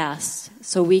our past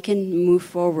so we can move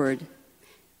forward.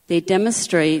 They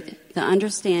demonstrate the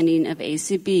understanding of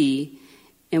ACB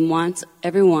and want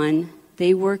everyone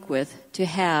they work with to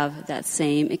have that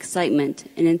same excitement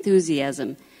and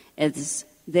enthusiasm as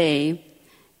they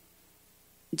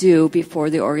do before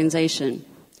the organization.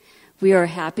 We are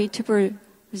happy to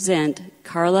present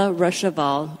Carla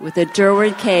Rushaval with the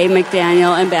Durward K.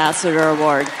 McDaniel Ambassador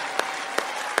Award.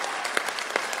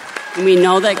 And we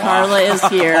know that Carla is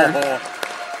here.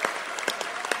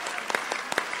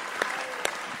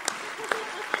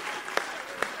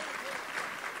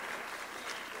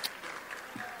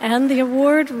 And the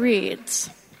award reads,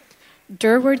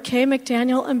 Durward K.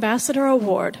 McDaniel Ambassador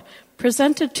Award,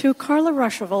 presented to Carla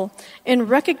Rushaval in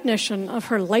recognition of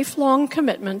her lifelong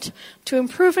commitment to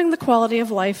improving the quality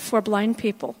of life for blind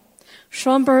people.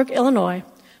 Schaumburg, Illinois,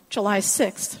 July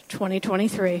 6,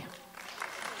 2023.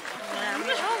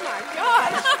 Oh, my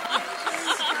gosh.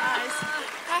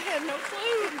 I had no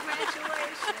clue.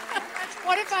 Congratulations.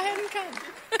 What if I hadn't come?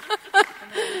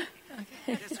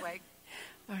 Okay. This way.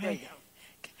 Okay.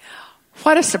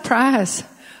 What a surprise.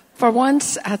 For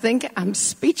once, I think I'm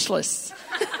speechless.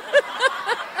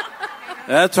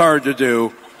 That's hard to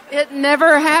do. It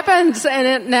never happens,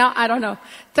 and now, I don't know.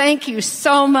 Thank you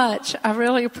so much. I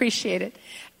really appreciate it.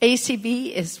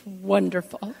 ACB is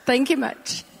wonderful. Thank you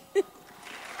much.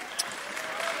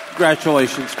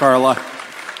 Congratulations, Carla.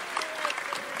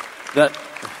 Is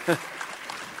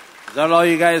that all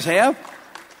you guys have?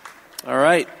 All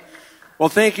right. Well,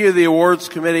 thank you to the awards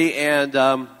committee, and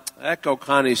echo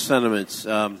Connie's sentiments.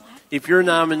 If your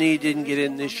nominee didn't get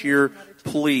in this year,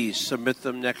 please submit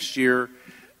them next year.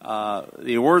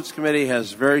 The awards committee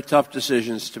has very tough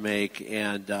decisions to make,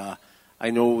 and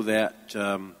I know that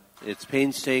it's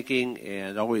painstaking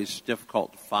and always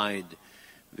difficult to find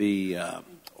the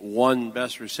one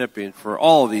best recipient for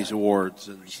all of these awards.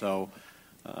 And so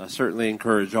certainly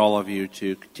encourage all of you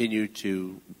to continue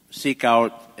to seek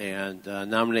out and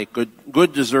nominate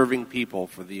good deserving people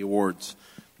for the awards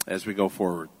as we go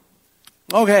forward.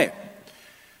 Okay.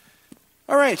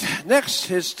 All right.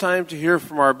 Next, it's time to hear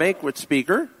from our banquet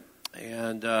speaker.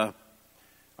 And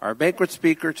our banquet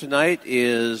speaker tonight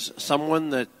is someone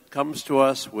that comes to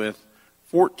us with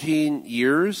 14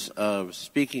 years of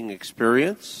speaking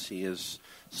experience. He has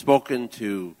spoken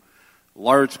to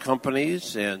large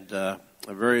companies and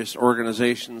various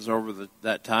organizations over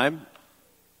that time.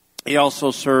 He also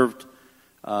served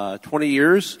 20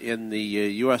 years in the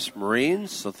U.S. Marines,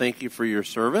 so thank you for your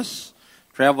service,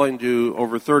 traveling to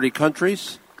over 30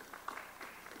 countries.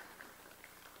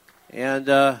 And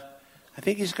I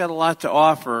think he's got a lot to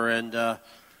offer, and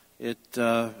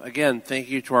again, thank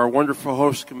you to our wonderful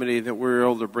host committee that we were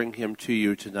able to bring him to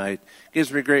you tonight. It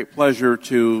gives me great pleasure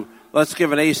to, let's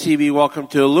give an ACB welcome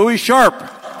to Louis Sharp.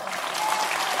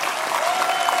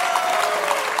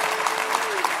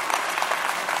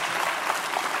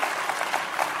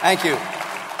 Thank you.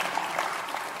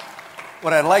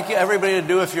 What I'd like everybody to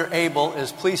do, if you're able,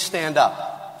 is please stand up.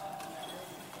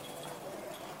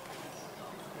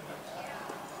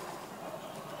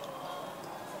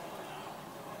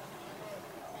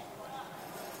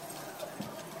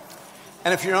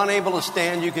 And if you're unable to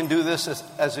stand, you can do this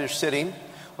as you're sitting.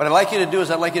 What I'd like you to do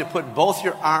is I'd like you to put both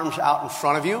your arms out in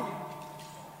front of you.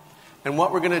 And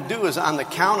what we're going to do is on the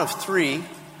count of 3,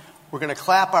 we're going to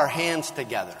clap our hands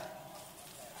together.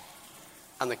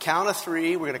 On the count of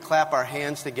 3, we're going to clap our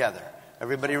hands together.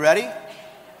 Everybody ready?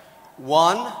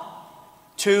 1,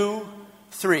 2,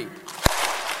 3.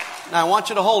 Now I want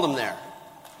you to hold them there.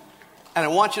 And I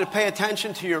want you to pay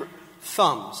attention to your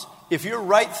thumbs. If your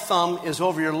right thumb is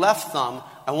over your left thumb,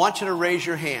 I want you to raise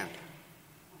your hand.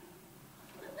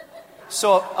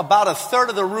 So about a third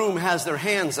of the room has their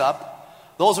hands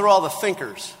up. Those are all the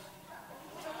thinkers.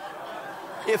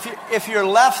 If your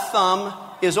left thumb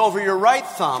is over your right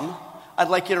thumb, I'd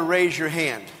like you to raise your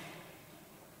hand.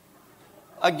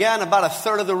 Again, about a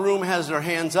third of the room has their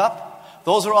hands up.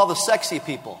 Those are all the sexy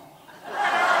people.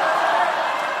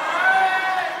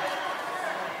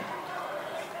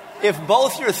 If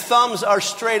both your thumbs are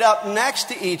straight up next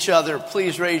to each other,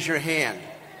 please raise your hand.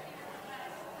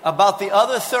 About the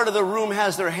other third of the room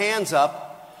has their hands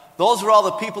up. Those are all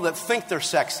the people that think they're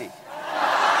sexy.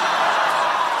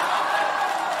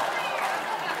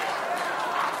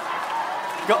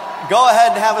 Go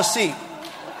ahead and have a seat.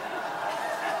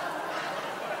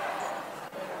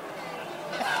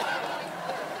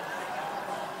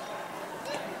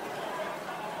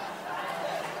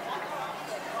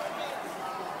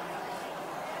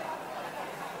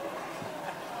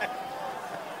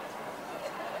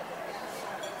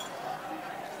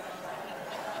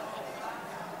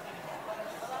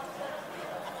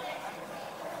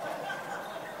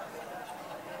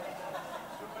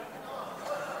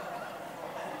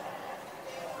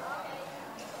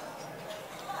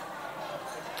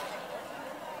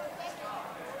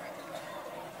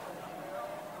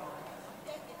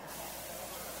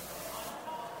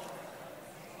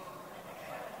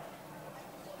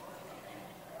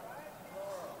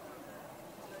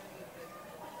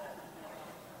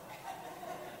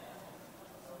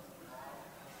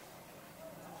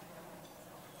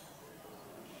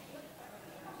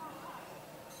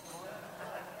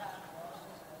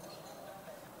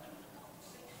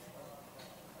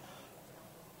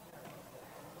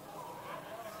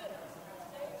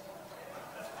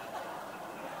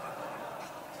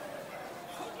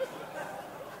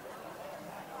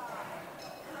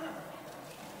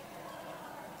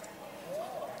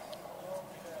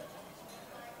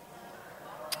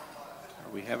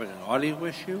 Are we having an audio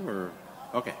issue or?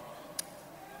 Okay.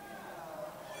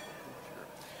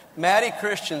 Maddie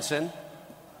Christensen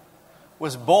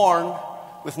was born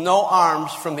with no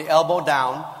arms from the elbow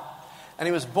down, and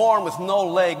he was born with no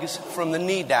legs from the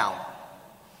knee down.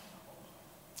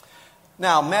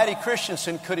 Now, Maddie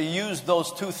Christensen could have used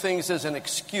those two things as an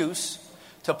excuse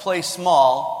to play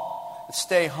small,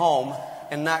 stay home,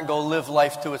 and not go live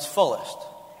life to its fullest.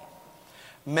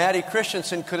 Maddie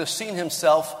Christensen could have seen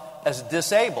himself as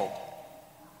disabled.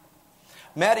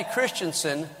 Maddie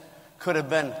Christensen could have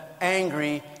been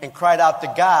angry and cried out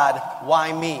to God,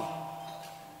 "Why me?"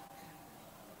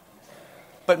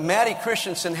 But Maddie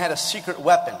Christensen had a secret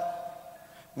weapon.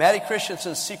 Matty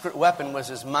Christensen's secret weapon was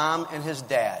his mom and his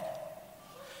dad.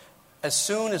 As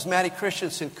soon as Matty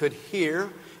Christensen could hear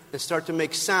and start to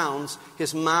make sounds,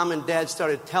 his mom and dad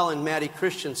started telling Matty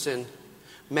Christensen,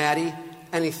 Matty,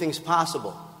 anything's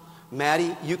possible.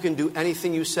 Matty, you can do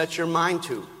anything you set your mind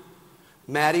to.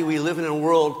 Matty, we live in a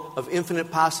world of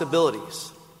infinite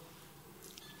possibilities.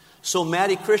 So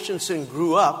Matty Christensen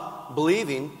grew up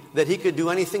believing that he could do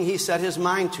anything he set his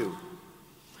mind to.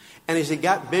 And as he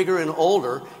got bigger and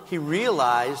older, he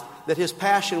realized that his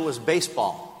passion was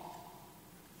baseball.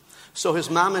 So his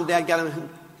mom and dad got him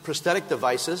prosthetic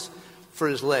devices for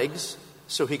his legs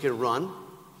so he could run.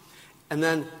 And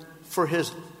then for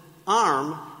his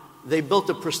arm, they built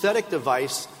a prosthetic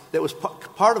device that was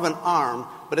part of an arm,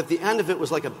 but at the end of it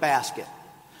was like a basket,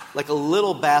 like a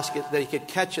little basket that he could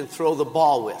catch and throw the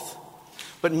ball with.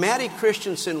 But Matty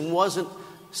Christensen wasn't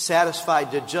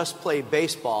satisfied to just play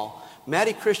baseball.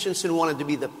 Matty Christensen wanted to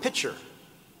be the pitcher.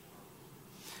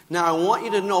 Now, I want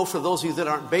you to know, for those of you that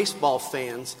aren't baseball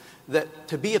fans, that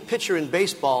to be a pitcher in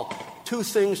baseball, two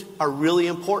things are really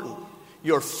important: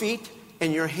 your feet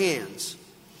and your hands.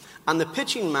 On the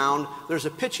pitching mound, there's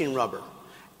a pitching rubber.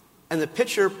 And the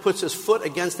pitcher puts his foot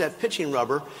against that pitching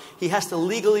rubber. He has to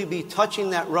legally be touching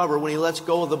that rubber when he lets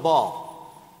go of the ball.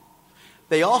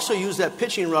 They also use that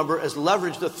pitching rubber as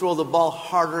leverage to throw the ball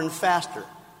harder and faster.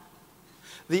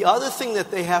 The other thing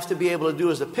that they have to be able to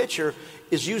do as a pitcher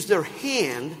is use their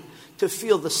hand to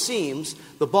feel the seams.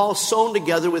 The ball is sewn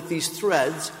together with these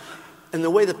threads, and the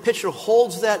way the pitcher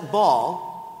holds that ball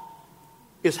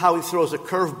is how he throws a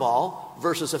curveball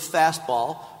versus a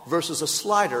fastball versus a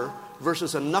slider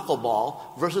versus a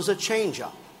knuckleball versus a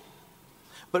changeup.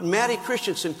 But Matty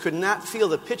Christensen could not feel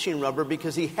the pitching rubber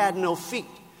because he had no feet.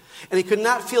 And he could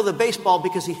not feel the baseball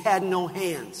because he had no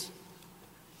hands.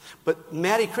 But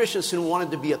Matty Christensen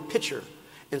wanted to be a pitcher,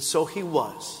 and so he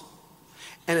was.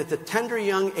 And at the tender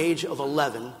young age of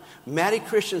 11, Matty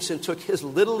Christensen took his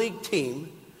Little League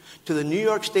team to the New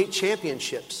York State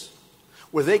Championships,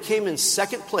 where they came in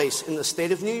second place in the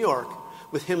state of New York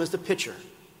with him as the pitcher.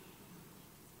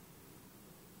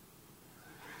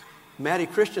 Matty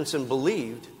Christensen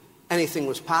believed anything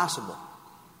was possible,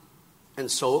 and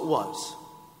so it was.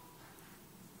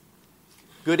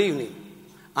 Good evening.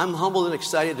 I'm humbled and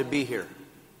excited to be here.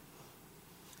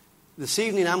 This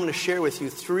evening I'm going to share with you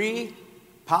 3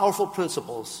 powerful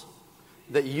principles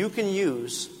that you can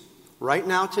use right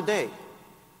now today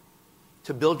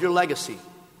to build your legacy,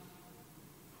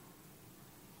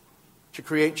 to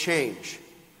create change.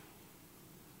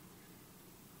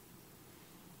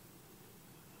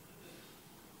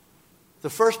 The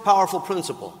first powerful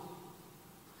principle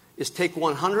is take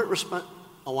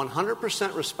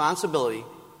 100% responsibility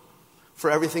for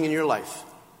everything in your life.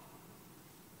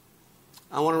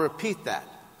 I want to repeat that.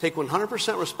 Take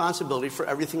 100% responsibility for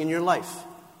everything in your life.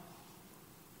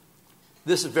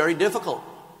 This is very difficult.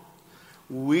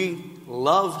 We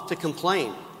love to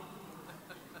complain.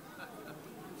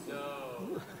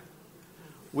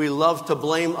 We love to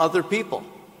blame other people.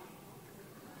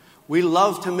 We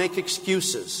love to make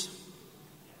excuses.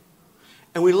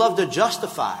 And we love to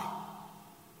justify.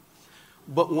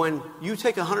 But when you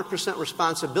take 100%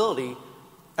 responsibility,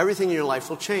 everything in your life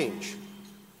will change.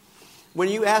 When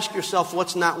you ask yourself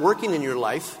what's not working in your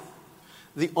life,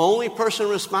 the only person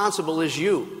responsible is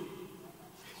you.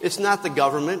 It's not the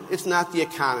government. It's not the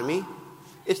economy.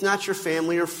 It's not your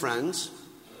family or friends.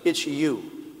 It's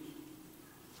you.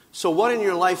 So what in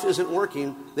your life isn't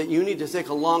working that you need to take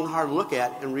a long, hard look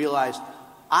at and realize,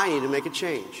 I need to make a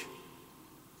change.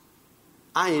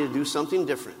 I need to do something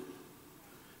different.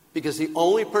 Because the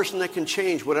only person that can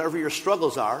change whatever your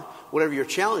struggles are, whatever your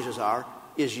challenges are,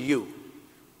 is you.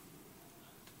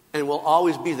 And will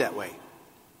always be that way.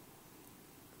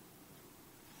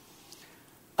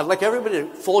 I'd like everybody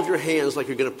to fold your hands like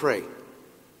you're going to pray.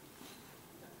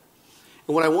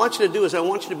 And what I want you to do is I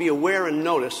want you to be aware and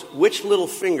notice which little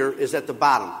finger is at the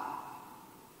bottom.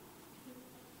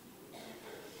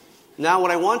 Now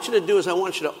what I want you to do is I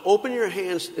want you to open your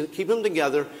hands and keep them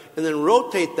together and then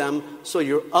rotate them so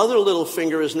your other little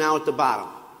finger is now at the bottom.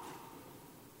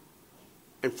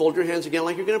 And fold your hands again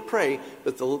like you're going to pray,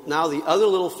 but now the other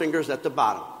little finger is at the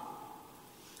bottom.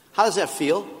 How does that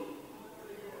feel?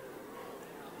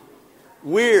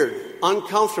 Weird,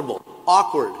 uncomfortable,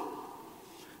 awkward.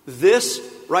 This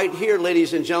right here,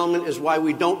 ladies and gentlemen, is why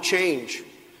we don't change.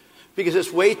 Because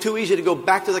it's way too easy to go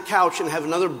back to the couch and have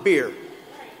another beer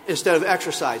instead of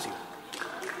exercising.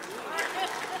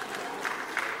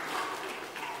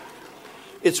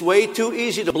 It's way too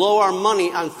easy to blow our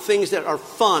money on things that are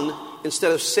fun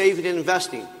instead of saving and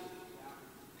investing.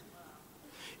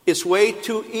 It's way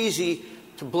too easy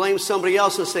to blame somebody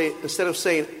else and say, instead of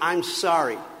saying, I'm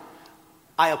sorry,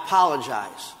 I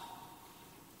apologize.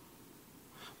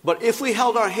 But if we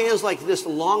held our hands like this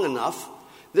long enough,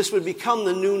 this would become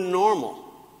the new normal.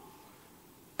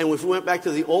 And if we went back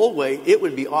to the old way, it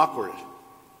would be awkward.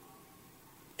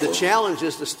 The challenge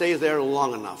is to stay there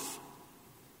long enough.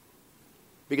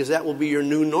 Because that will be your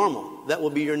new normal. That will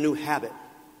be your new habit.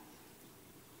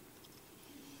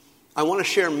 I want to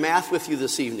share math with you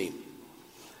this evening.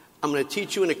 I'm going to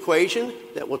teach you an equation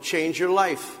that will change your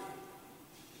life.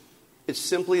 It's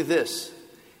simply this.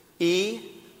 E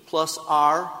plus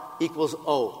R equals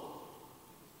O.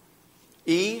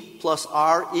 E plus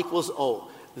R equals O.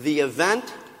 The event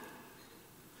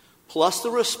plus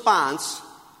the response,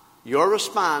 your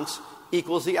response,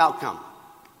 equals the outcome.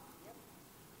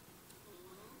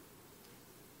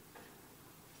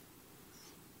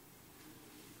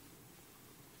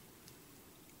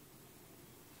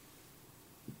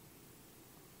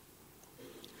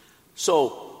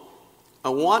 So, I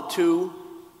want to,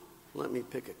 let me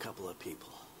pick a couple of people.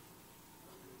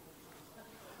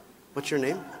 What's your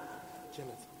name?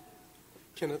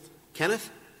 Kenneth.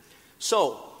 Kenneth?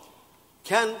 So,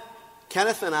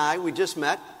 Kenneth and I, we just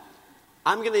met.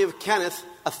 I'm going to give Kenneth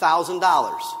 $1,000.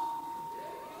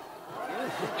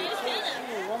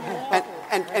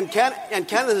 And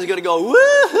Kenneth is going to go,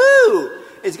 woohoo!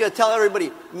 He's going to tell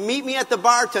everybody, meet me at the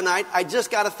bar tonight. I just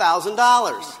got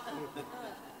 $1,000.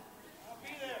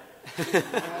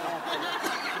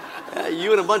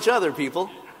 You and a bunch of other people.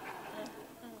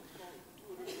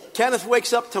 Kenneth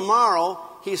wakes up tomorrow,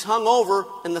 he's hungover,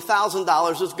 and the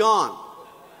 $1,000 is gone.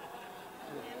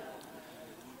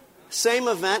 Same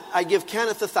event, I give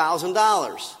Kenneth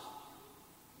 $1,000.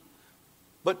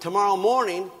 But tomorrow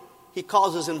morning, he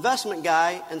calls his investment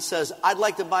guy and says, I'd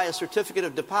like to buy a certificate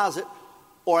of deposit,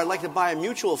 or I'd like to buy a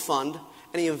mutual fund,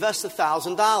 and he invests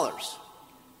 $1,000.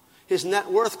 His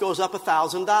net worth goes up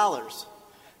 $1,000.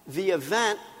 The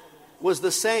event was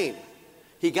the same.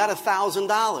 He got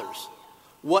 $1,000.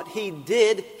 What he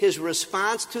did, his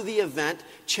response to the event,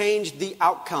 changed the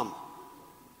outcome.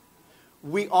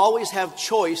 We always have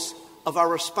choice of our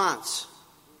response.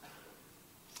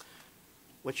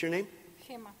 What's your name?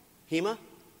 Hema. Hema?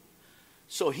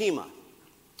 So Hema,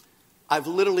 I've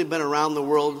literally been around the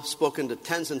world, spoken to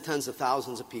tens and tens of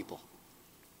thousands of people.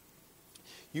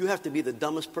 You have to be the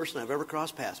dumbest person I've ever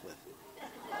crossed paths with.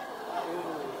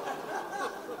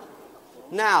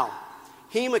 Now,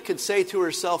 Hema could say to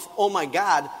herself, oh my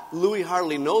God, Louis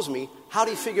hardly knows me. How'd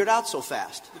he figure it out so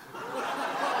fast?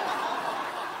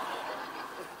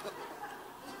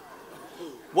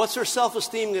 What's her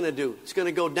self-esteem going to do? It's going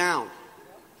to go down.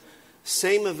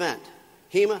 Same event.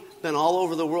 Hema, been all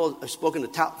over the world. I've spoken to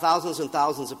thousands and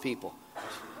thousands of people.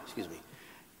 Excuse me.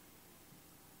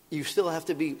 You still have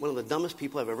to be one of the dumbest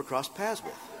people I've ever crossed paths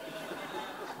with.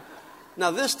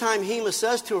 Now this time Hema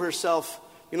says to herself,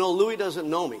 you know, Louis doesn't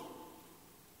know me.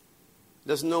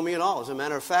 Doesn't know me at all. As a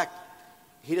matter of fact,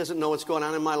 he doesn't know what's going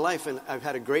on in my life. And I've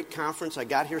had a great conference. I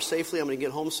got here safely. I'm going to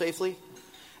get home safely.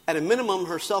 At a minimum,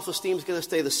 her self-esteem is going to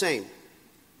stay the same.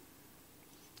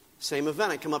 Same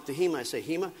event. I come up to Hema. I say,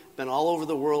 Hema, been all over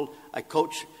the world. I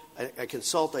coach. I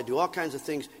consult. I do all kinds of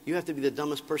things. You have to be the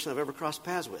dumbest person I've ever crossed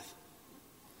paths with.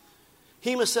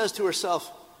 Hema says to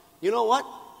herself, you know what?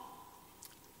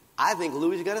 I think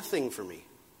Louis got a thing for me.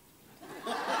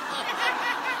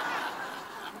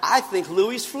 I think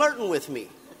Louis flirting with me.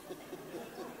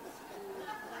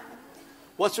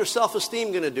 What's her self-esteem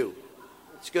going to do?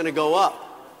 It's going to go up.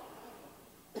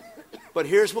 But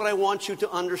here's what I want you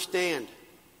to understand.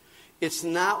 It's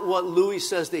not what Louis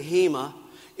says to Hema.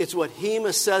 It's what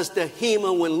Hema says to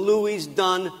Hema when Louis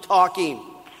done talking.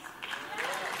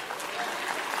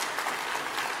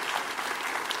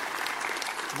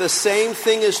 The same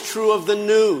thing is true of the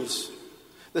news.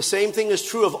 The same thing is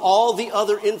true of all the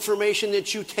other information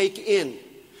that you take in.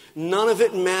 None of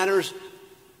it matters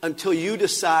until you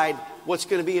decide what's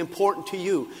going to be important to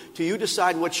you. Till you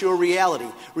decide what's your reality.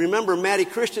 Remember, Matty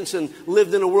Christensen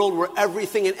lived in a world where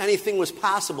everything and anything was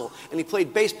possible. And he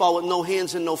played baseball with no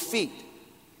hands and no feet.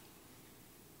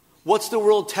 What's the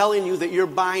world telling you that you're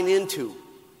buying into?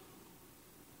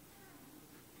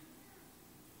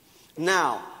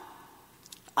 Now,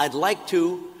 I'd like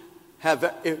to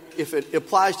have, if it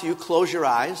applies to you, close your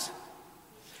eyes.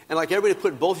 And like everybody,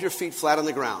 put both your feet flat on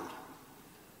the ground.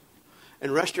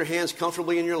 And rest your hands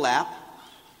comfortably in your lap.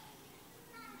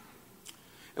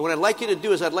 And what I'd like you to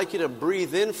do is I'd like you to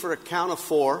breathe in for a count of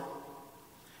 4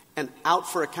 and out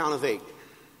for a count of 8.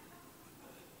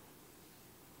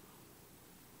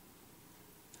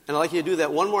 And I'd like you to do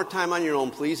that one more time on your own,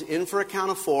 please. In for a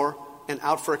count of 4 and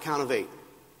out for a count of 8.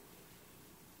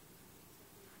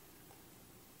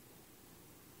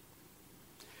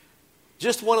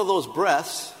 Just one of those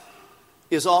breaths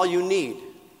is all you need.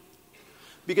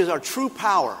 Because our true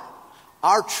power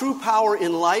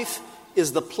in life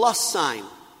is the plus sign.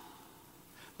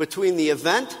 Between the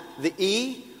event, the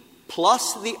E,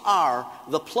 plus the R,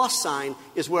 the plus sign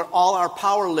is where all our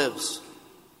power lives.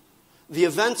 The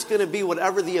event's going to be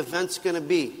whatever the event's going to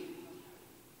be.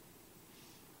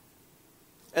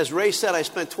 As Ray said, I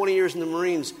spent 20 years in the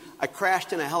Marines. I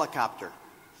crashed in a helicopter.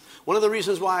 One of the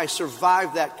reasons why I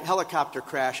survived that helicopter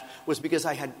crash was because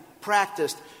I had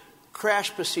practiced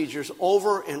crash procedures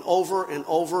over and over and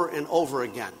over and over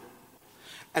again.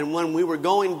 And when we were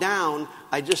going down,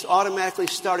 I just automatically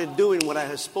started doing what I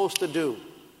was supposed to do.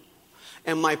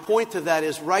 And my point to that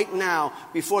is right now,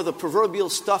 before the proverbial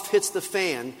stuff hits the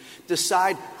fan,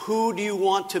 decide who do you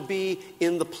want to be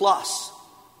in the plus.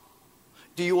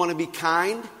 Do you want to be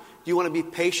kind? Do you want to be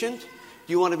patient?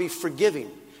 Do you want to be forgiving?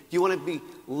 Do you want to be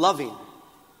loving?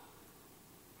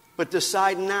 But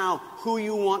decide now who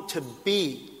you want to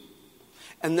be.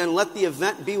 And then let the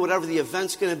event be whatever the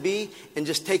event's going to be, and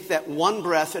just take that one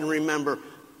breath and remember,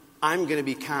 I'm going to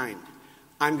be kind.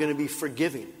 I'm going to be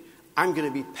forgiving. I'm going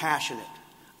to be passionate.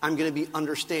 I'm going to be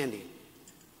understanding.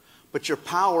 But your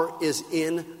power is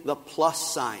in the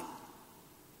plus sign.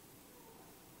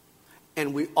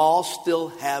 And we all still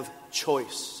have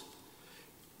choice.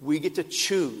 We get to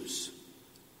choose.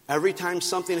 Every time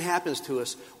something happens to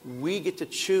us, we get to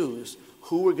choose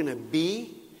who we're going to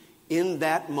be in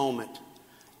that moment.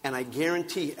 And I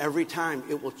guarantee every time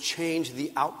it will change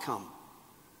the outcome.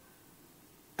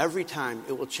 Every time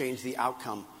it will change the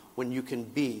outcome when you can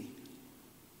be.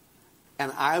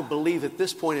 And I believe at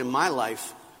this point in my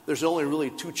life, there's only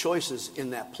really two choices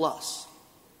in that plus.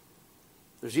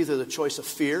 There's either the choice of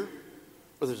fear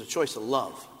or there's a choice of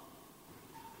love.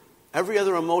 Every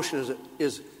other emotion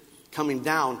is coming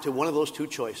down to one of those two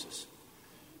choices.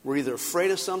 We're either afraid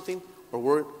of something or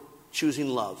we're choosing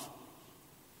love.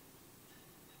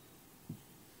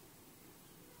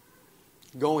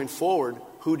 Going forward,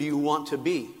 who do you want to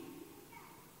be?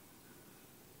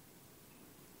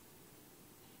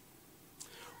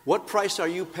 What price are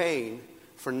you paying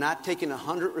for not taking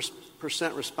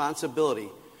 100% responsibility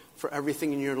for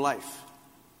everything in your life?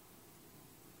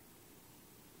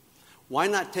 Why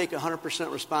not take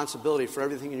 100% responsibility for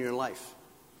everything in your life?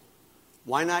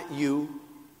 Why not you?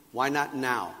 Why not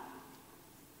now?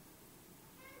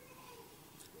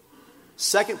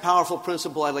 Second powerful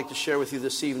principle I'd like to share with you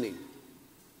this evening.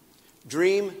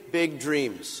 Dream big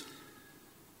dreams.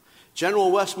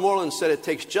 General Westmoreland said it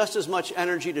takes just as much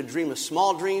energy to dream a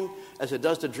small dream as it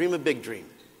does to dream a big dream.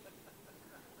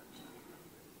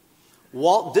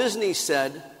 Walt Disney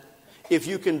said, if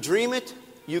you can dream it,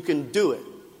 you can do it.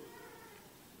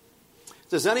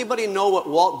 Does anybody know what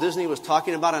Walt Disney was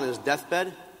talking about on his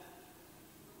deathbed?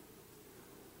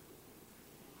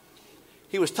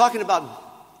 He was talking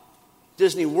about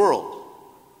Disney World.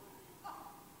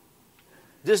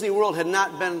 Disney World had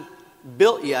not been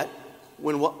built yet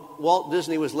when Walt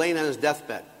Disney was laying on his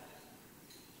deathbed.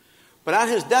 But on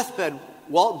his deathbed,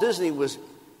 Walt Disney was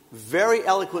very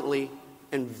eloquently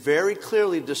and very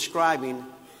clearly describing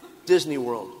Disney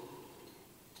World.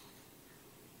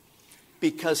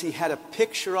 Because he had a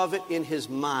picture of it in his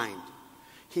mind.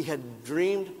 He had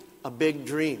dreamed a big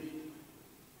dream.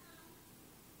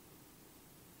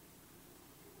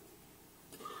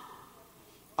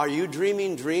 Are you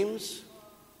dreaming dreams?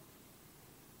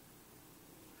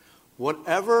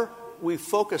 Whatever we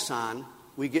focus on,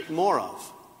 we get more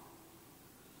of.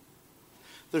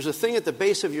 There's a thing at the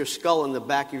base of your skull in the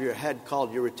back of your head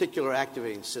called your reticular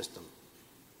activating system.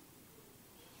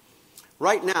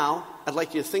 Right now, I'd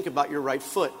like you to think about your right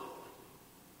foot.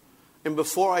 And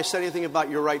before I said anything about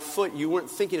your right foot, you weren't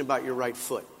thinking about your right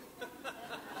foot.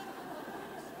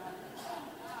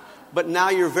 But now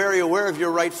you're very aware of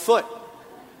your right foot.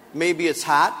 Maybe it's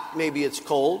hot, maybe it's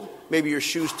cold, maybe your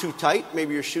shoe's too tight,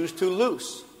 maybe your shoe's too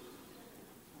loose.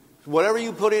 Whatever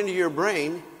you put into your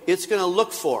brain, it's going to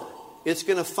look for. It's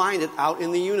going to find it out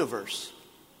in the universe.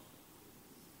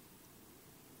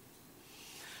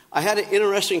 I had an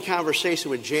interesting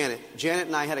conversation with Janet. Janet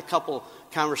and I had a couple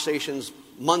conversations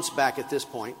months back at this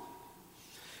point.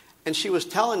 And she was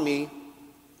telling me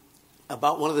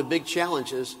about one of the big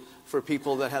challenges for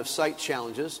people that have sight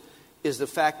challenges is the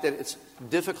fact that it's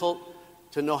difficult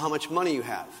to know how much money you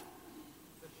have.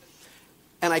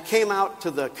 And I came out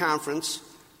to the conference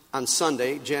on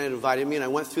Sunday. Janet invited me, and I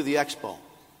went through the expo.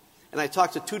 And I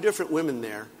talked to two different women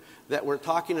there that were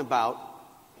talking about,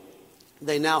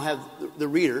 they now have the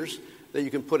readers that you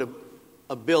can put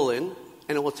a bill in,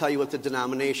 and it will tell you what the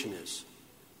denomination is.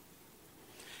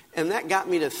 And that got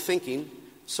me to thinking,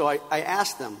 so I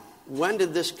asked them, when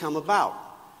did this come about?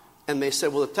 And they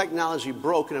said, well, the technology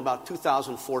broke in about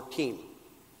 2014.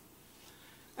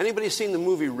 Anybody seen the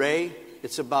movie Ray?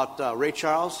 It's about Ray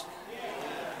Charles.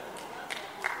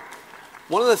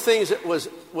 One of the things that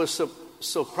was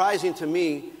surprising to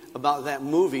me about that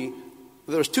movie,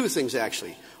 there was two things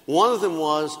actually. One of them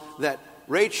was that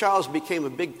Ray Charles became a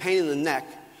big pain in the neck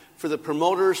for the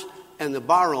promoters and the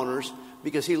bar owners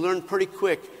because he learned pretty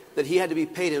quick that he had to be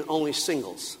paid in only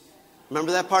singles.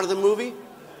 Remember that part of the movie?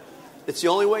 It's the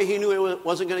only way he knew it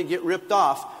wasn't going to get ripped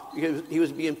off because he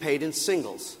was being paid in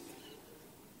singles.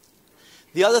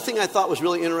 The other thing I thought was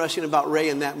really interesting about Ray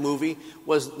in that movie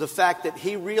was the fact that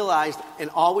he realized and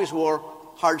always wore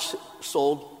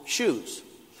hard-soled shoes.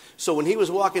 So when he was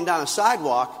walking down a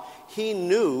sidewalk, he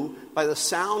knew by the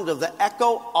sound of the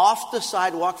echo off the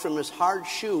sidewalk from his hard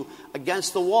shoe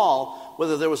against the wall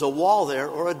whether there was a wall there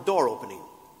or a door opening.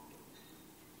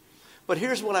 But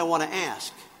here's what I want to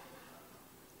ask.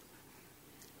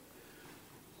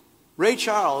 Ray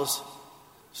Charles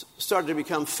started to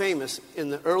become famous in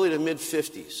the early to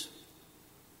mid-50s.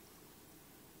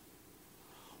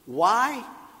 Why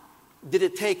did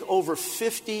it take over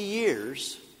 50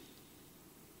 years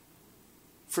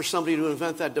for somebody to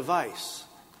invent that device?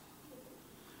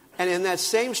 And in that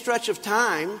same stretch of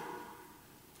time,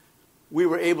 we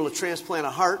were able to transplant a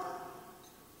heart.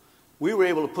 We were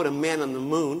able to put a man on the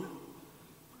moon.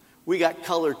 We got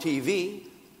color TV.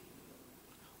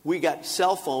 We got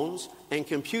cell phones and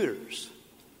computers.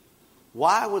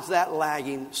 Why was that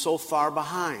lagging so far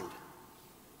behind?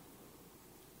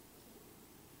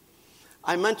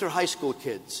 I mentor high school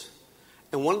kids,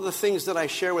 and one of the things that I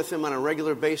share with them on a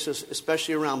regular basis,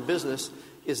 especially around business,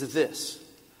 is this.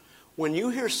 When you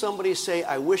hear somebody say,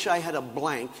 I wish I had a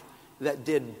blank that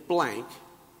did blank,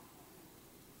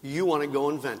 you want to go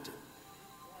invent it.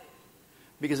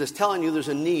 Because it's telling you there's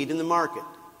a need in the market.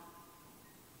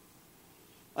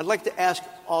 I'd like to ask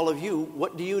all of you,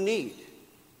 what do you need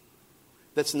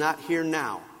that's not here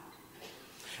now?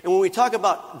 And when we talk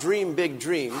about dream big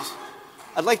dreams,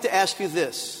 I'd like to ask you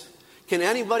this. Can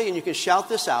anybody, and you can shout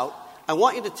this out, I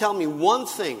want you to tell me one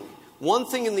thing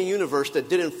in the universe that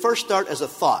didn't first start as a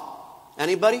thought.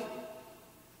 Anybody?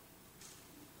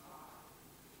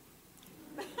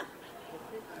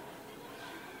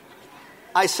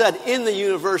 I said in the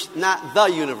universe, not the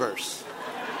universe.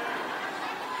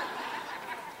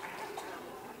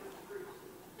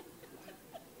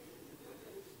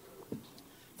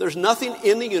 There's nothing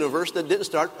in the universe that didn't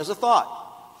start as a thought.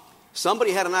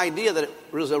 Somebody had an idea that it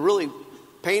was really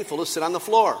painful to sit on the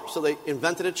floor, so they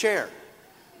invented a chair.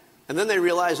 And then they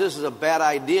realized this is a bad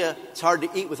idea. It's hard to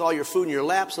eat with all your food in your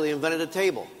lap, so they invented a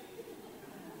table.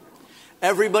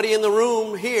 Everybody in the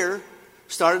room here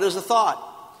started as a thought.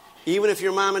 Even if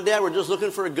your mom and dad were just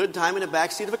looking for a good time in the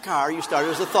backseat of a car, you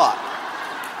started as a thought.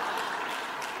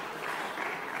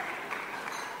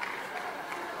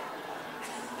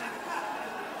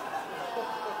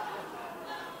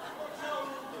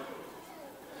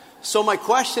 So my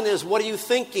question is, what are you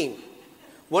thinking?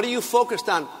 What are you focused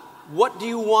on? What do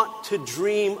you want to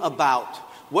dream about?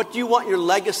 What do you want your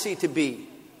legacy to be?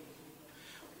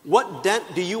 What dent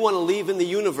do you want to leave in the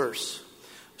universe?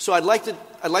 So I'd like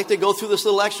to go through this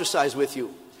little exercise with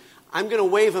you. I'm going to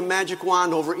wave a magic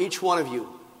wand over each one of you.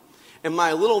 And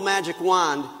my little magic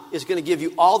wand is going to give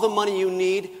you all the money you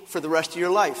need for the rest of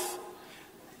your life.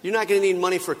 You're not going to need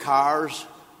money for cars,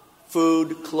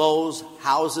 food, clothes,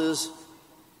 houses,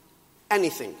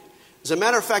 anything. As a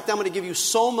matter of fact, I'm going to give you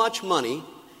so much money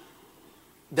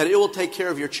that it will take care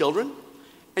of your children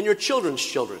and your children's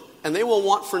children, and they will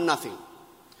want for nothing.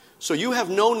 So you have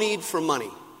no need for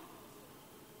money.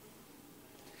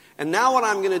 And now what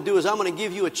I'm going to do is I'm going to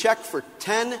give you a check for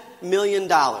 $10 million.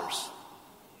 And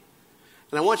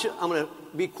I'm going to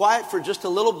be quiet for just a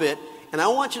little bit, and I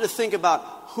want you to think about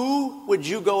who would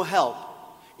you go help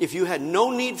if you had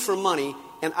no need for money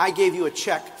and I gave you a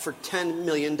check for $10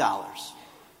 million.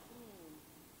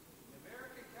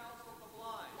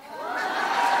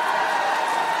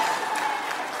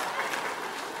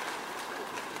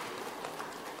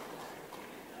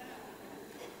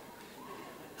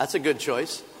 That's a good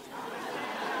choice.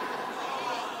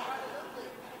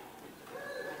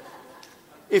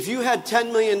 If you had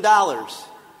 $10 million,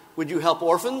 would you help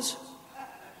orphans?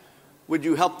 Would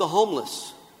you help the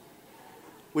homeless?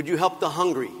 Would you help the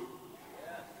hungry?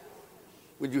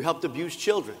 Would you help abused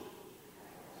children?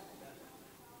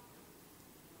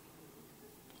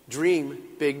 Dream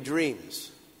big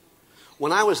dreams.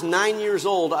 When I was 9 years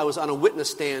old, I was on a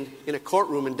witness stand in a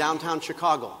courtroom in downtown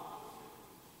Chicago.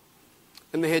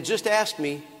 And they had just asked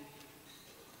me,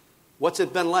 what's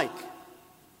it been like?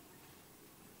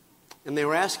 And they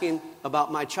were asking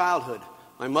about my childhood.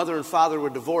 My mother and father were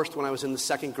divorced when I was in the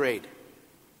 2nd grade.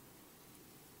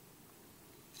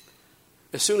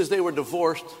 As soon as they were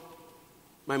divorced,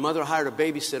 my mother hired a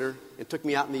babysitter and took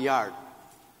me out in the yard.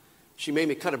 She made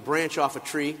me cut a branch off a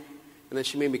tree, and then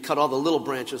she made me cut all the little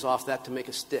branches off that to make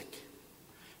a stick.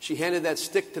 She handed that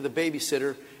stick to the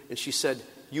babysitter, and she said,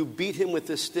 "You beat him with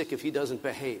this stick if he doesn't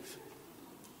behave."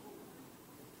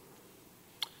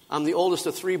 I'm the oldest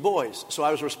of 3 boys, so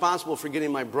I was responsible for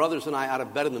getting my brothers and I out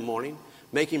of bed in the morning,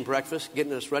 making breakfast,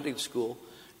 getting us ready to school,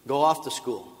 go off to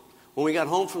school. When we got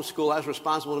home from school, I was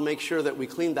responsible to make sure that we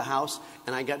cleaned the house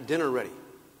and I got dinner ready.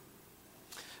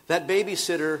 That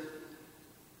babysitter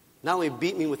not only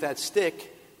beat me with that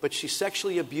stick, but she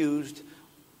sexually abused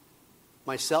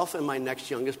myself and my next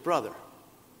youngest brother.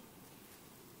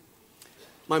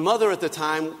 My mother at the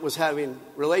time was having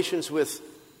relations with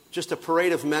just a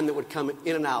parade of men that would come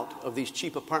in and out of these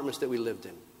cheap apartments that we lived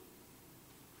in.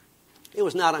 It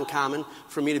was not uncommon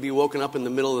for me to be woken up in the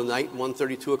middle of the night,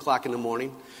 1:30, 2 o'clock in the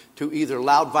morning, to either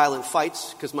loud, violent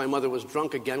fights, because my mother was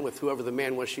drunk again with whoever the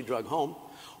man was she drug home,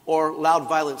 or loud,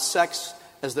 violent sex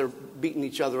as they're beating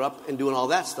each other up and doing all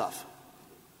that stuff.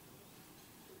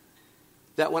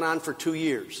 That went on for 2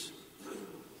 years.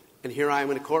 And here I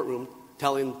am in a courtroom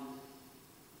telling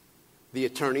the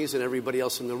attorneys and everybody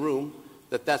else in the room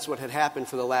that that's what had happened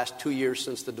for the last 2 years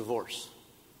since the divorce.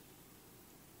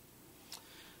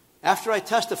 After I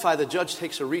testify, the judge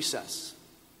takes a recess.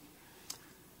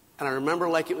 And I remember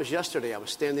like it was yesterday. I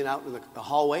was standing out in the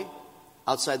hallway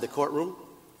outside the courtroom.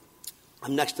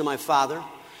 I'm next to my father.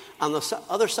 On the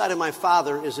other side of my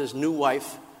father is his new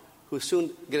wife, who's soon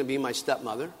going to be my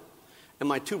stepmother. And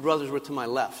my 2 brothers were to my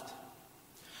left.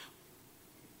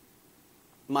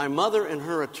 My mother and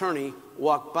her attorney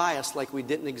walked by us like we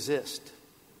didn't exist.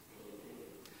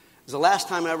 It was the last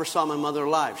time I ever saw my mother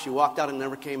alive. She walked out and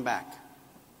never came back.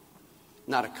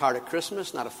 Not a card at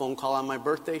Christmas, not a phone call on my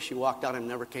birthday. She walked out and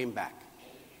never came back.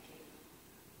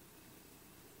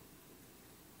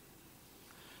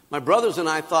 My brothers and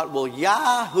I thought, well,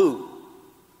 yahoo,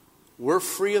 we're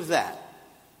free of that.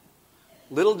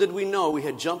 Little did we know we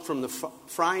had jumped from the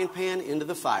frying pan into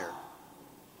the fire.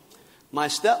 My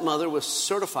stepmother was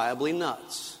certifiably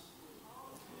nuts.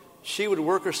 She would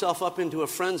work herself up into a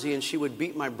frenzy and she would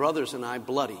beat my brothers and I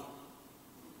bloody.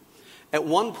 At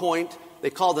one point, they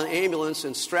called an ambulance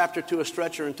and strapped her to a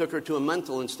stretcher and took her to a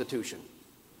mental institution.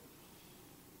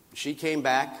 She came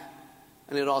back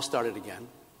and it all started again.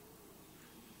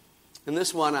 And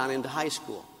this went on into high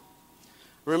school.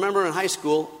 Remember in high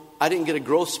school, I didn't get a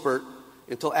growth spurt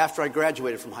until after I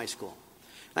graduated from high school.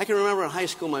 And I can remember in high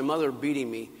school my mother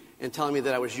beating me and telling me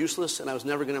that I was useless and I was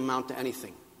never going to amount to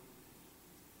anything.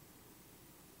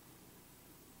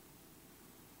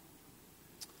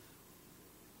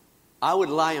 I would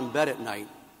lie in bed at night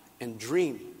and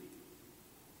dream.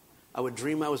 I would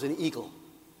dream I was an eagle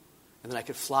and that I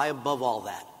could fly above all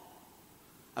that.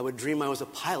 I would dream I was a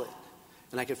pilot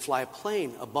and I could fly a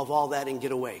plane above all that and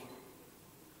get away.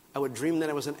 I would dream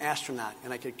that I was an astronaut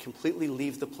and I could completely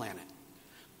leave the planet.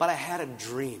 But I had a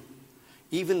dream.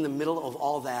 Even in the middle of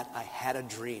all that, I had a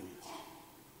dream.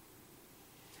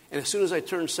 And as soon as I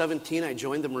turned 17, I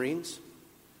joined the Marines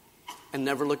and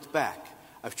never looked back.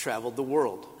 I've traveled the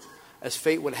world. As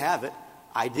fate would have it,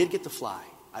 I did get to fly.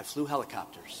 I flew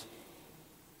helicopters.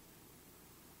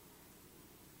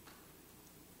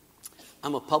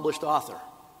 I'm a published author.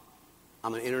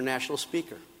 I'm an international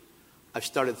speaker. I've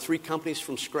started 3 companies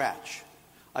from scratch.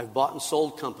 I've bought and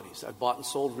sold companies. I've bought and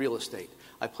sold real estate.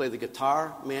 I play the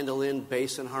guitar, mandolin,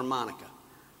 bass, and harmonica.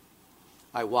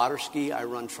 I water ski. I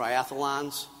run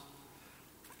triathlons.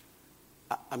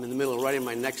 I'm in the middle of writing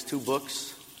my next 2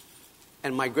 books.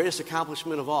 And my greatest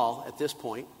accomplishment of all, at this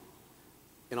point,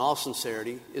 in all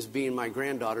sincerity, is being my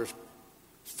granddaughter's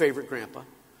favorite grandpa.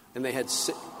 And they had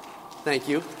thank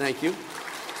you.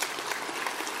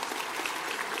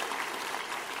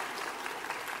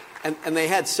 And they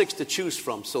had 6 to choose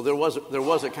from, so there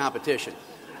was a competition.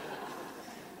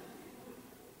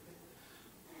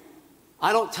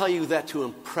 I don't tell you that to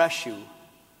impress you,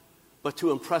 but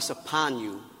to impress upon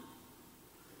you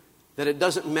that it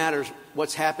doesn't matter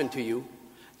what's happened to you,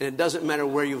 and it doesn't matter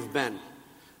where you've been.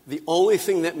 The only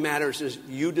thing that matters is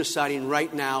you deciding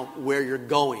right now where you're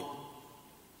going.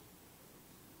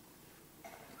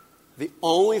 The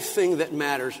only thing that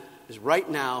matters is right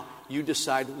now you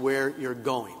decide where you're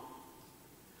going.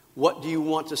 What do you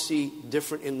want to see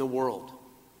different in the world?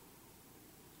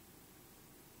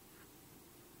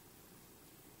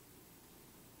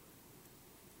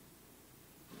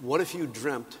 What if you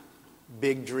dreamt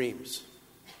big dreams?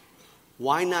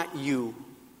 Why not you?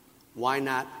 Why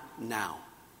not now?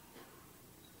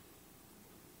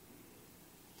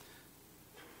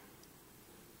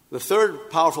 The third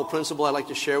powerful principle I'd like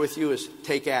to share with you is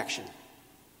take action.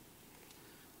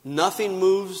 Nothing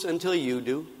moves until you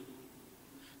do.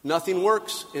 Nothing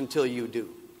works until you do.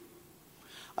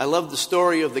 I love the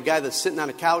story of the guy that's sitting on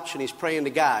a couch and he's praying to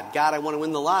God. God, I want to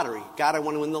win the lottery. God, I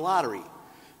want to win the lottery.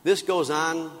 This goes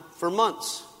on for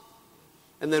months.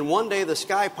 And then one day the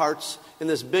sky parts and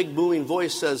this big booming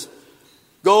voice says,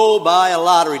 go buy a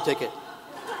lottery ticket.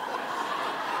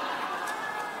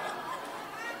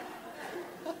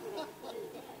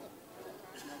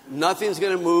 Nothing's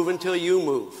going to move until you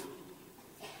move.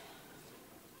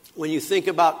 When you think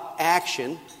about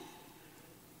action,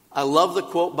 I love the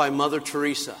quote by Mother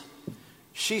Teresa.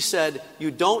 She said, you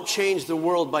don't change the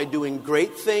world by doing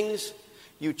great things.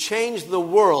 You change the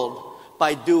world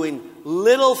by doing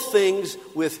little things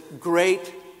with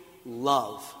great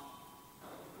love.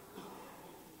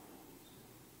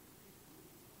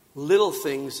 Little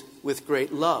things with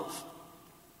great love.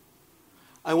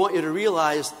 I want you to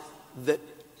realize that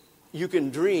you can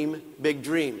dream big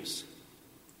dreams.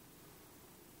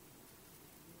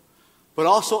 But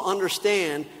also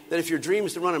understand that if your dream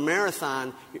is to run a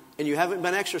marathon and you haven't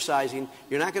been exercising,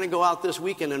 you're not going to go out this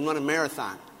weekend and run a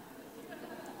marathon.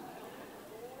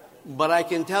 But I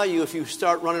can tell you, if you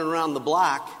start running around the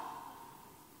block,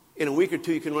 in a week or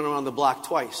two you can run around the block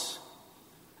twice.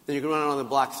 Then you can run around the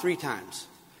block 3 times.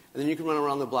 And then you can run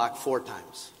around the block 4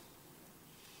 times.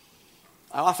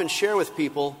 I often share with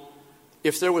people,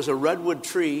 if there was a redwood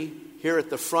tree here at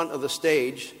the front of the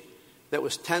stage that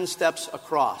was 10 steps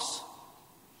across,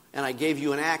 and I gave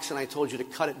you an axe and I told you to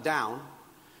cut it down,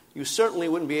 you certainly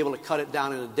wouldn't be able to cut it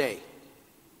down in a day.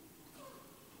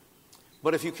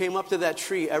 But if you came up to that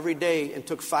tree every day and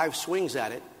took 5 swings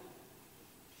at it,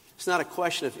 it's not a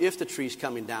question of if the tree's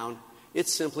coming down,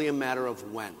 it's simply a matter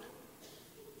of when.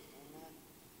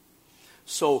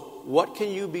 So what can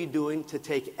you be doing to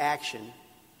take action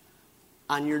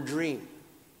on your dream?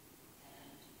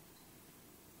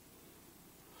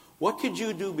 What could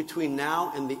you do between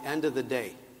now and the end of the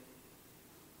day?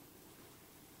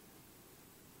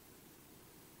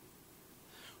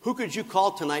 Who could you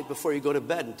call tonight before you go to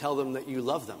bed and tell them that you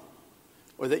love them,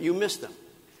 or that you miss them,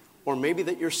 or maybe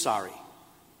that you're sorry?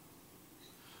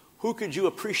 Who could you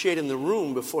appreciate in the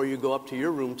room before you go up to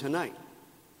your room tonight?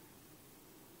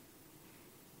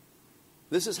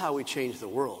 This is how we change the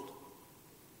world.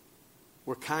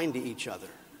 We're kind to each other.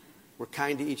 We're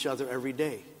kind to each other every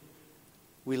day.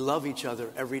 We love each other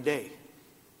every day.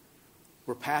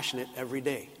 We're passionate every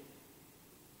day.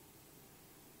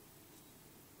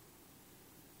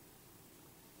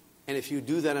 And if you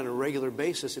do that on a regular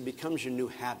basis, it becomes your new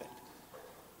habit.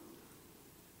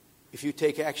 If you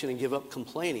take action and give up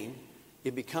complaining,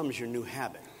 it becomes your new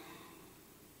habit.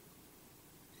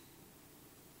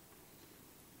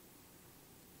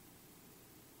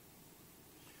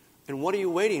 And what are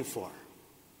you waiting for?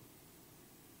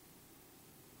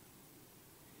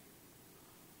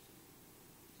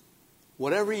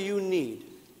 Whatever you need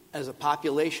as a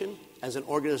population, as an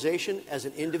organization, as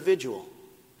an individual,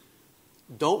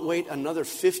 don't wait another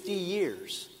 50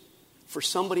 years for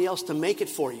somebody else to make it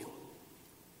for you.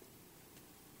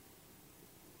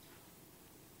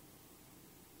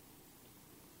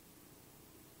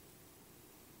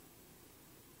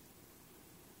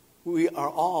 We are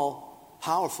all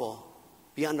powerful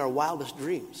beyond our wildest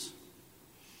dreams.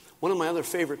 One of my other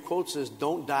favorite quotes is,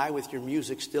 don't die with your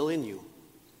music still in you.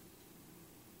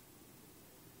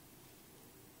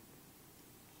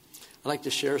 I'd like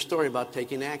to share a story about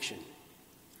taking action.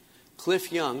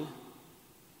 Cliff Young,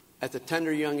 at the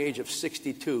tender young age of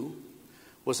 62,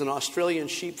 was an Australian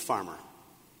sheep farmer.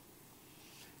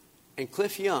 And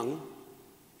Cliff Young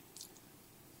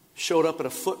showed up at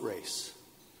a foot race.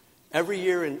 Every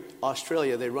year in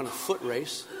Australia, they run a foot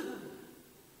race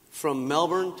from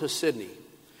Melbourne to Sydney.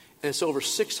 And it's over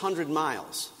 600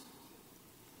 miles.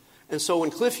 And so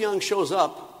when Cliff Young shows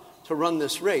up to run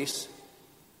this race,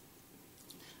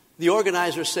 the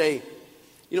organizers say,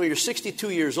 you know, you're 62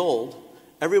 years old.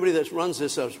 Everybody that runs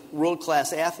this are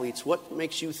world-class athletes. What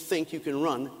makes you think you can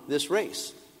run this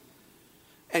race?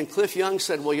 And Cliff Young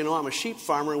said, well, you know, I'm a sheep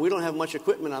farmer and we don't have much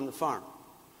equipment on the farm.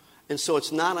 And so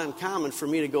it's not uncommon for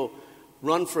me to go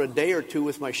run for a day or two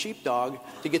with my sheepdog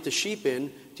to get the sheep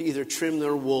in to either trim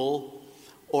their wool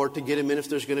or to get them in if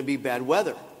there's going to be bad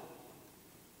weather.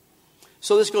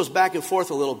 So this goes back and forth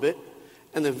a little bit.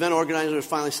 And the event organizers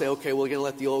finally say, okay, we're going to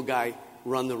let the old guy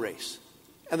run the race.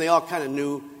 And they all kind of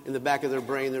knew in the back of their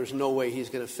brain there's no way he's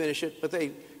going to finish it. But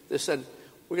they said,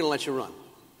 we're going to let you run.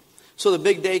 So the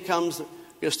big day comes, they're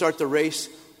going to start the race.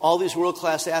 All these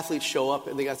world-class athletes show up,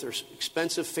 and they got their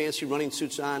expensive, fancy running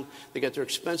suits on. They got their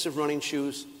expensive running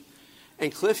shoes.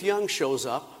 And Cliff Young shows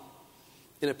up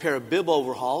in a pair of bib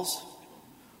overalls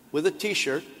with a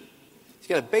T-shirt. He's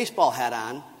got a baseball hat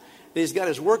on, and he's got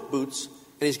his work boots,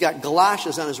 and he's got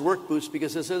galoshes on his work boots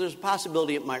because there's a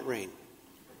possibility it might rain.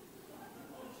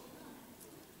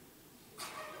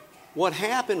 What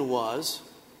happened was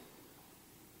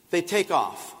they take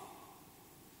off,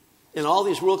 and all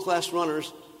these world-class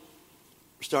runners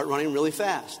start running really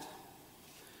fast.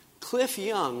 Cliff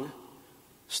Young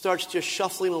starts just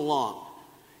shuffling along.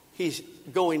 He's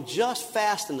going just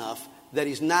fast enough that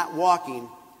he's not walking,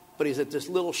 but he's at this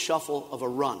little shuffle of a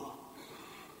run.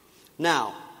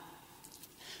 Now,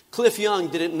 Cliff Young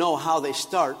didn't know how they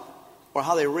start or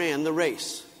how they ran the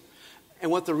race.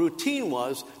 And what the routine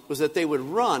was that they would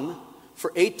run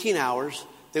for 18 hours,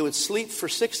 they would sleep for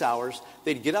 6 hours,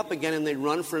 they'd get up again and they'd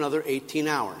run for another 18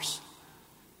 hours.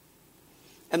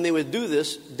 And they would do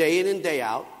this day in and day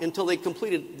out until they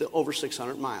completed the over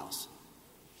 600 miles.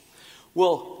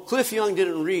 Well, Cliff Young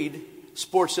didn't read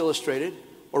Sports Illustrated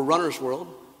or Runner's World.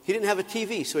 He didn't have a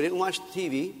TV, so he didn't watch the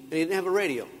TV, and he didn't have a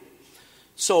radio.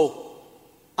 So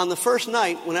on the first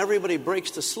night, when everybody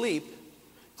breaks to sleep,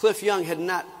 Cliff Young had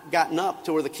not gotten up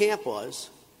to where the camp was,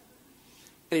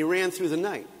 and he ran through the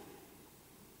night.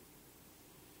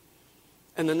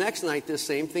 And the next night, this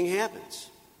same thing happens.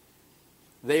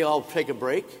 They all take a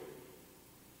break,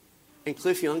 and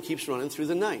Cliff Young keeps running through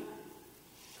the night.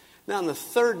 Now, on the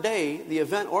third day, the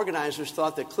event organizers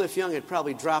thought that Cliff Young had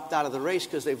probably dropped out of the race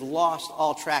because they've lost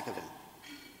all track of him.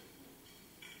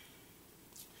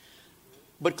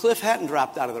 But Cliff hadn't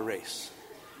dropped out of the race.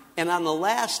 And on the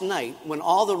last night, when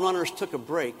all the runners took a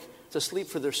break to sleep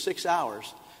for their 6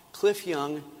 hours, Cliff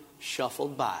Young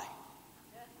shuffled by.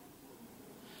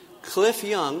 Cliff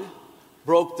Young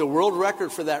broke the world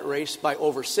record for that race by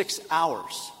over 6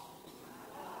 hours.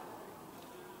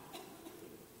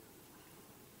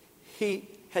 He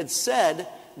had said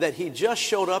that he just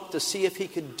showed up to see if he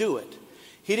could do it.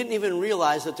 He didn't even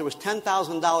realize that there was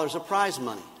 $10,000 of prize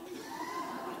money.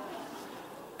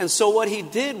 And so what he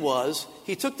did was,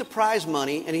 he took the prize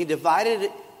money and he divided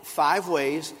it 5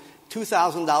 ways,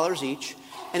 $2,000 each,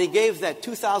 and he gave that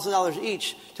 $2,000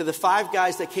 each to the 5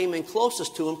 guys that came in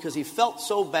closest to him because he felt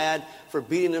so bad for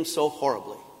beating them so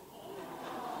horribly.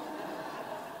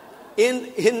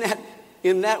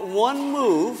 In that one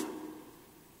move,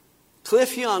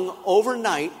 Cliff Young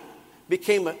overnight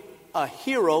became a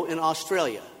hero in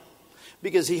Australia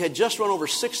because he had just run over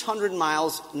 600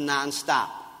 miles nonstop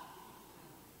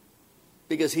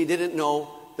because he didn't know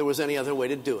there was any other way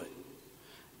to do it.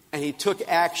 And he took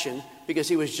action because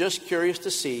he was just curious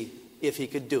to see if he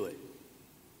could do it.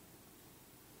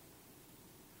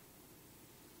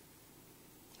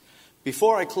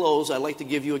 Before I close, I'd like to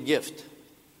give you a gift.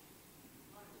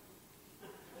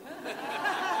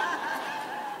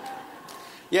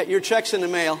 Yeah, your check's in the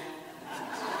mail.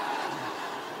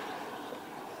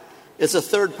 It's a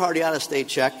third-party out-of-state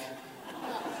check.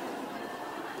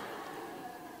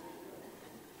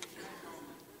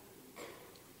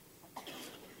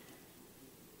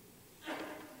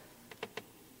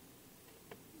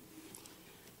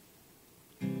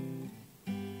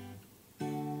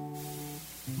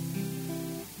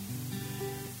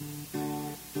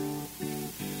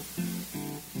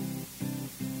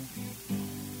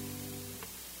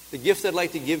 The gift I'd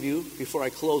like to give you before I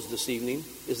close this evening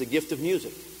is the gift of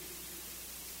music.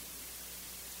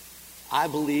 I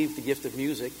believe the gift of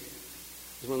music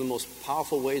is one of the most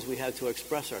powerful ways we have to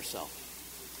express ourselves.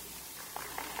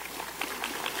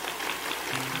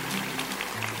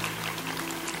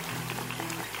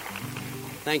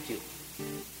 Thank you.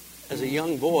 As a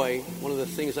young boy, one of the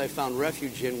things I found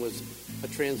refuge in was a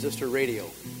transistor radio.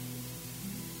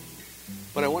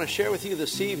 But I want to share with you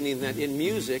this evening that in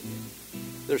music,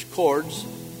 there's chords,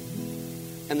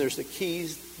 and there's the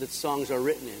keys that songs are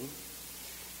written in.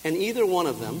 And either one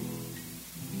of them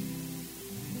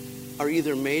are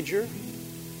either major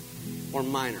or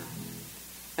minor.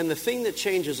 And the thing that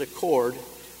changes a chord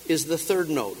is the third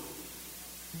note.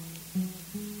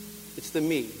 It's the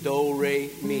mi, do, re,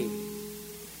 mi.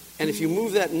 And if you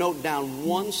move that note down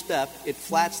one step, it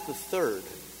flats the third.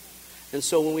 And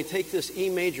so when we take this E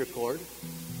major chord,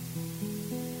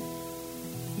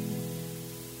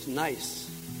 it's nice,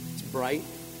 it's bright,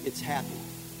 it's happy.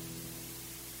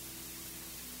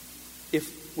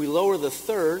 If we lower the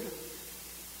third,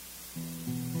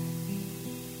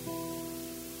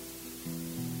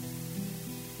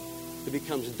 it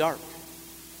becomes dark,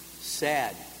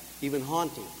 sad, even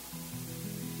haunting.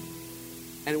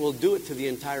 And it will do it to the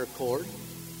entire chord.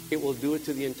 It will do it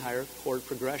to the entire chord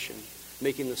progression,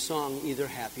 making the song either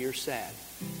happy or sad.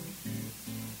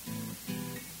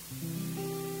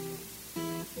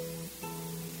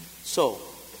 So,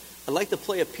 I'd like to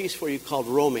play a piece for you called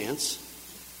Romance.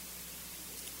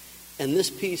 And this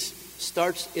piece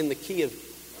starts in the key of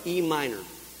E minor.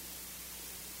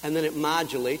 And then it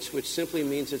modulates, which simply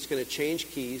means it's going to change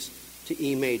keys to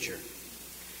E major.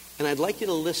 And I'd like you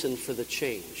to listen for the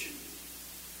change.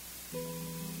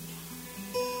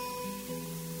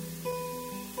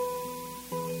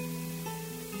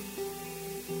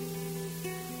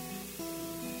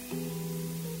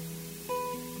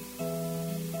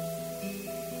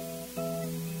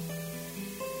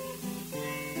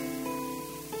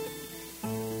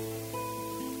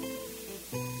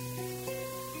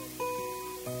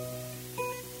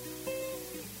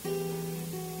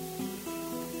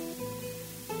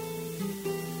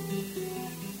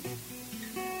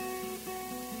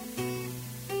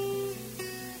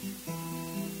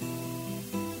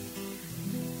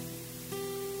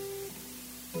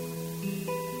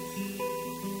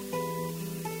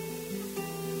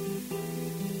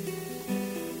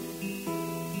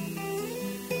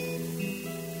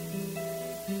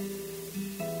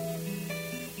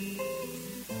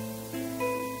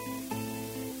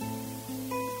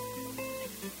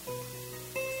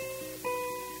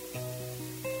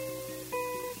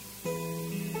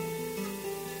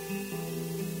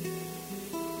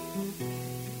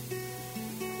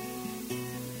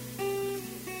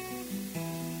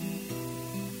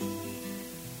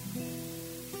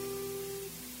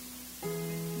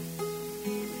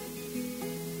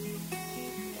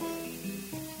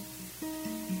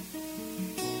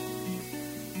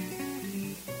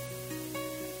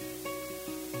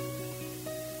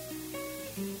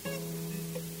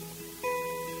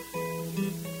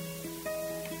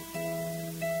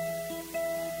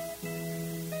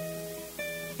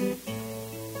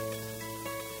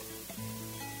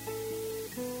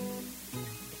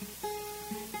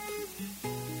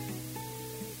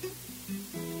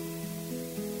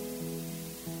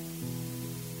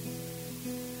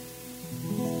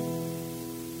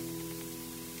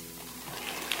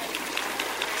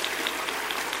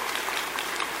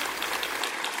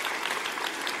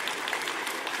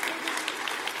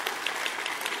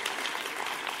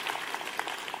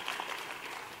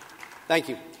 Thank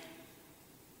you.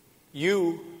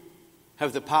 You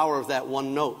have the power of that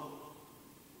one note.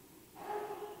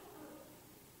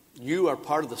 You are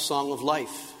part of the song of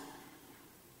life.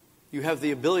 You have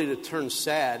the ability to turn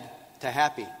sad to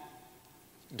happy,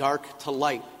 dark to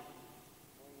light.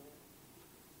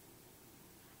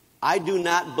 I do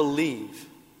not believe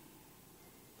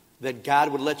that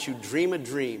God would let you dream a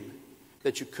dream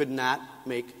that you could not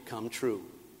make come true.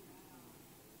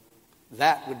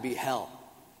 That would be hell.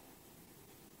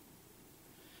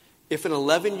 If an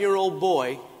 11-year-old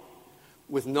boy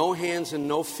with no hands and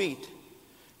no feet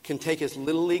can take his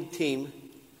little league team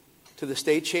to the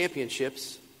state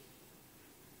championships,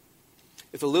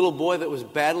 if a little boy that was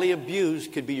badly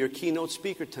abused could be your keynote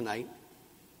speaker tonight,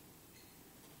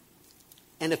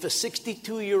 and if a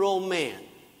 62-year-old man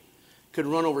could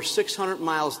run over 600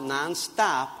 miles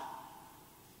nonstop,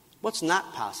 what's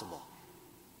not possible?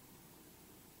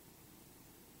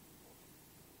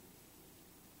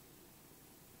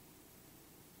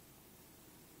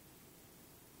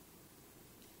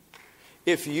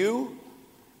 If you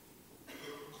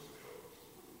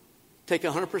take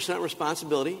 100%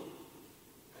 responsibility,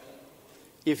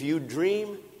 if you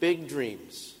dream big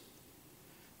dreams,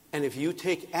 and if you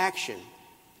take action,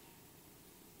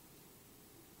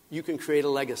 you can create a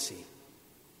legacy.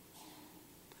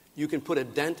 You can put a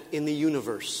dent in the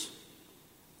universe.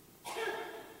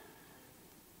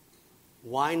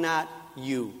 Why not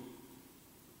you?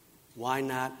 Why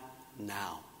not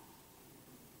now?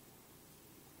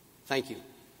 Thank you.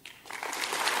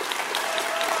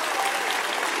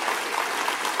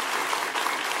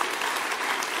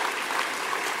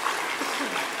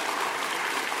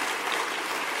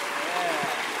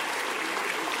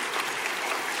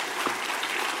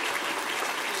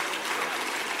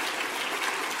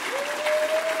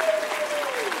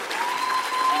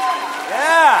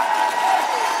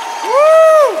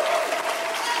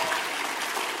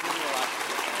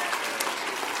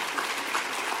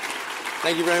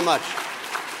 Thank you very much.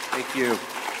 Thank you.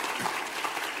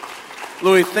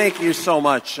 Louis, thank you so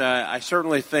much. I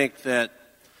certainly think that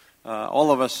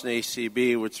all of us in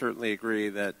ACB would certainly agree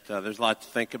that there's a lot to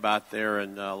think about there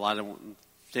and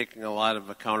taking a lot of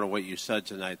account of what you said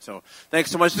tonight. So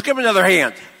thanks so much. Let's give him another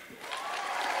hand.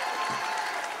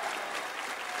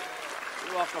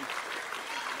 You're welcome.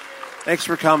 Thanks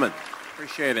for coming.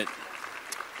 Appreciate it.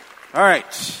 All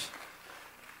right.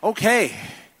 Okay.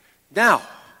 Now,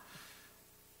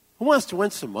 who wants to win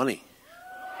some money?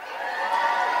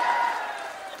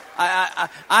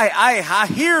 I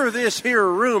hear this here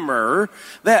rumor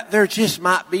that there just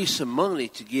might be some money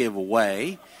to give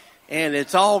away, and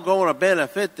it's all going to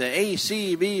benefit the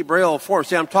ACB Braille Forum.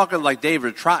 See, I'm talking like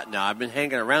David Trott now. I've been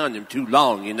hanging around him too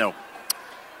long, you know.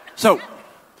 So,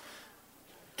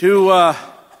 to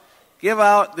give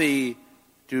out to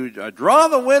draw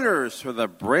the winners for the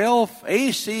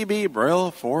ACB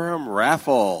Braille Forum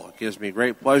raffle. It gives me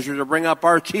great pleasure to bring up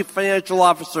our Chief Financial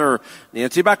Officer,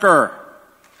 Nancy Becker.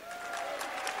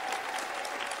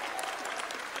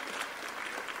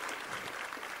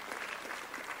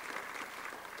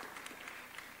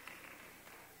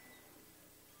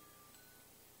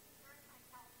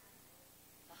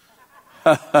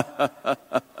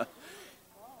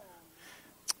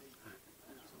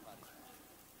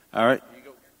 All right.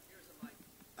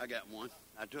 I got one.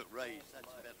 I took Ray's. That's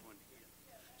the best one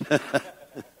to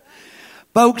get.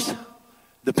 Folks,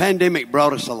 the pandemic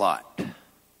brought us a lot.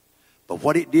 But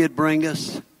what it did bring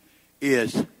us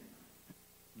is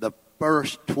the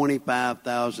first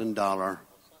 $25,000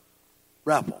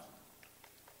 raffle.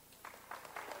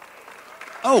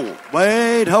 Oh,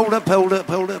 wait, hold up.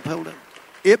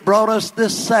 It brought us the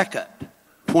second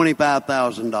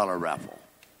 $25,000 raffle.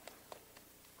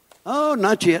 Oh,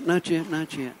 not yet.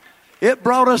 It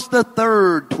brought us the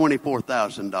third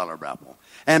 $24,000 raffle.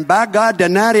 And by God,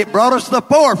 tonight it brought us the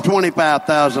fourth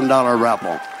 $25,000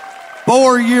 raffle.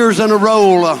 4 years in a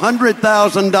row,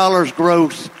 $100,000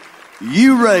 gross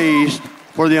you raised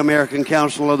for the American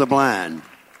Council of the Blind.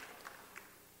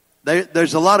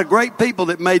 There's a lot of great people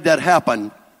that made that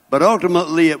happen, but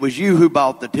ultimately it was you who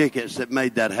bought the tickets that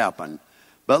made that happen.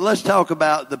 But let's talk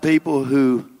about the people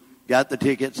who got the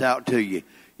tickets out to you.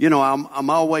 You know, I'm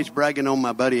always bragging on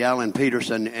my buddy Alan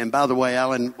Peterson. And by the way,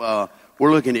 Alan,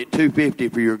 we're looking at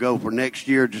 $250 for your goal for next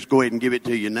year. Just go ahead and give it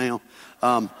to you now.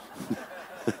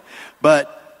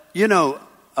 But, you know,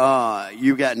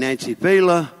 you got Nancy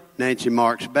Fila, Nancy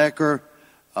Marks Becker.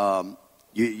 You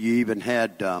even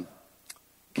had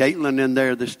Caitlin in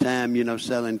there this time, you know,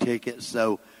 selling tickets.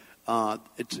 So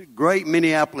it's a great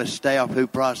Minneapolis staff who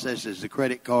processes the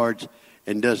credit cards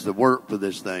and does the work for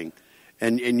this thing.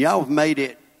 And y'all have made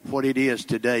it what it is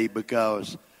today,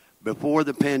 because before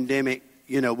the pandemic,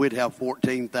 you know, we'd have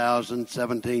 14,000,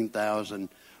 17,000,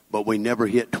 but we never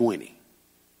hit 20.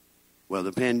 Well,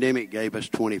 the pandemic gave us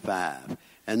 25,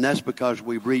 and that's because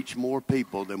we reached more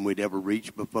people than we'd ever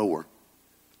reached before.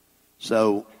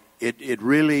 So it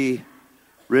really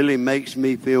makes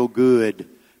me feel good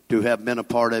to have been a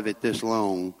part of it this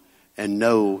long and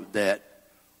know that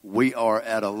we are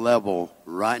at a level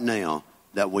right now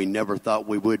that we never thought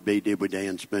we would be, did we,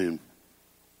 Dan Spoon?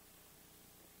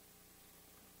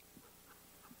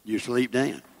 You sleep,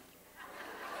 Dan?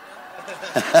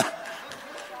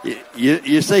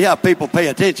 you see how people pay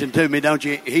attention to me, don't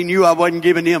you? He knew I wasn't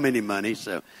giving him any money,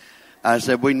 so I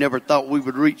said we never thought we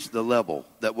would reach the level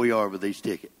that we are with these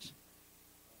tickets.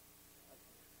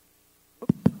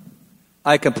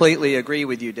 I completely agree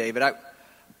with you, David.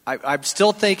 I'm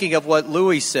still thinking of what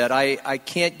Louis said. I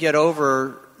can't get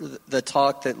over the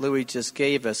talk that Louis just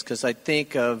gave us, because I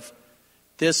think of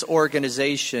this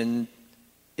organization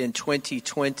in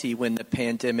 2020 when the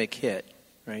pandemic hit,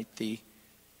 right? The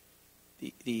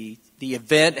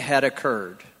event had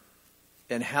occurred,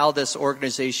 and how this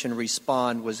organization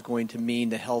respond was going to mean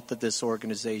the health of this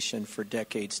organization for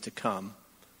decades to come.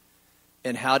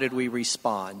 And how did we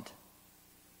respond?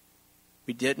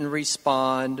 We didn't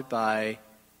respond by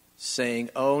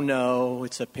saying, oh no,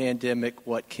 it's a pandemic,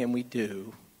 what can we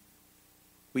do?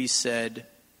 We said,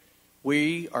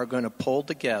 we are going to pull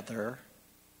together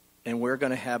and we're going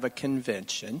to have a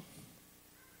convention,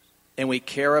 and we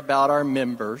care about our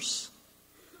members,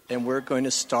 and we're going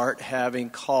to start having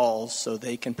calls so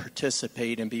they can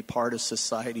participate and be part of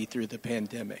society through the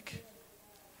pandemic.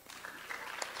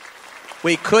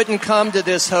 We couldn't come to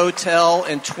this hotel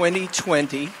in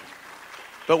 2020,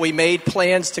 but we made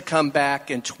plans to come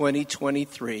back in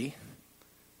 2023,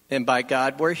 and by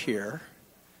God, we're here.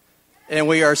 And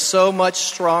we are so much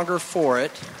stronger for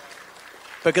it,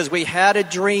 because we had a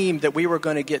dream that we were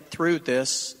going to get through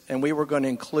this and we were going to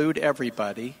include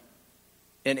everybody.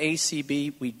 In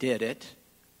ACB, we did it.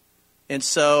 And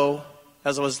so,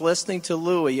 as I was listening to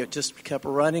Louis, it just kept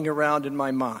running around in my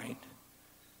mind.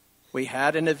 We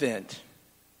had an event,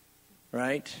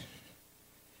 right?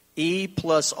 E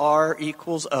plus R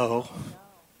equals O.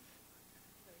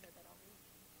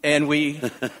 And we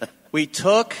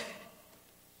took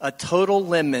a total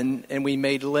lemon and we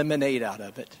made lemonade out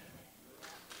of it.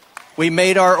 We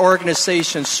made our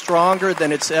organization stronger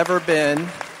than it's ever been.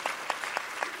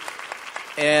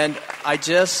 And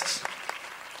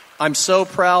I'm so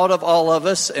proud of all of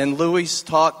us. And Louis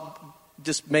talked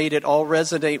just made it all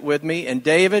resonate with me. And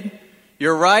David,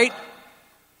 you're right.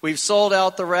 We've sold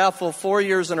out the raffle 4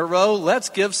 years in a row. Let's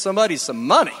give somebody some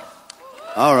money.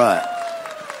 All right.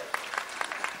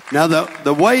 Now,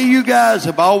 the way you guys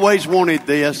have always wanted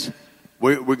this,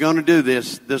 we're going to do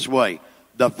this way.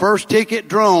 The first ticket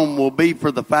drawn will be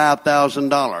for the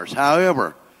 $5,000.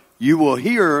 However, you will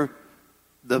hear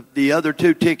the other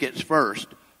two tickets first.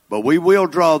 But we will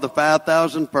draw the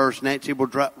 $5,000 first. Nancy will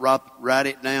write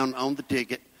it down on the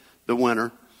ticket, the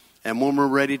winner. And when we're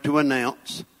ready to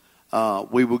announce,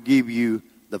 we will give you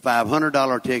the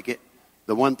 $500 ticket,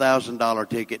 the $1,000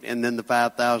 ticket, and then the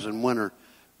 $5,000 winner.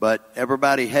 But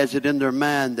everybody has it in their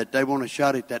mind that they want a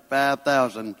shot at that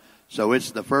 $5,000, so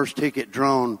it's the first ticket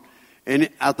drawn. And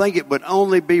I think it would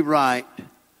only be right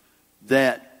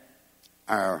that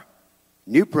our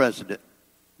new president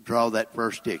draw that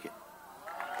first ticket.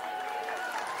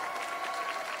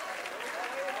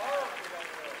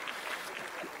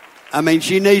 I mean,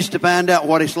 she needs to find out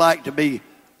what it's like to be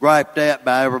griped at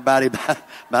by everybody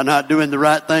by not doing the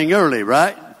right thing early,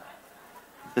 right?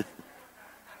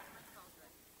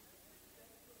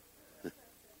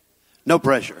 No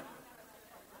pressure.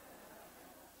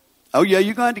 Oh, yeah,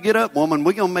 you're going to get up, woman.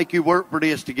 We're going to make you work for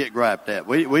this to get griped at.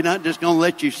 We're not just going to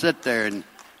let you sit there and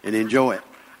enjoy it.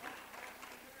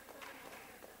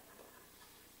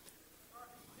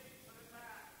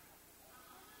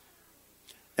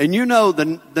 And you know,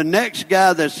 the next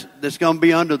guy that's going to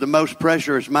be under the most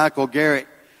pressure is Michael Garrett.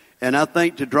 And I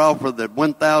think to draw for the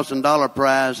 $1,000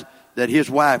 prize that his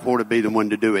wife ought to be the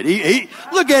one to do it. He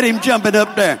look at him jumping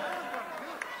up there.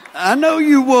 I know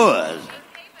you was.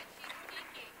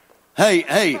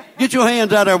 Hey, get your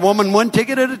hands out there, woman. One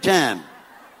ticket at a time.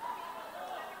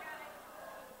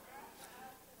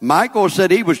 Michael said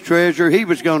he was treasurer. He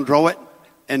was going to draw it.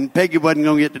 And Peggy wasn't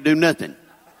going to get to do nothing.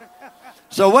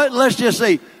 So let's just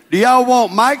see. Do y'all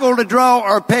want Michael to draw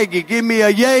or Peggy? Give me a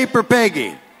yay for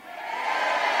Peggy.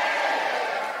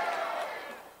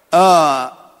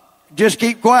 Just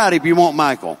keep quiet if you want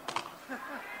Michael.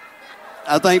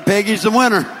 I think Peggy's the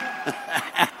winner.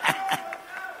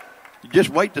 Just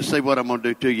wait to see what I'm going to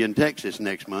do to you in Texas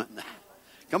next month.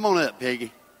 Come on up,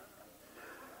 Peggy.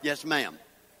 Yes, ma'am.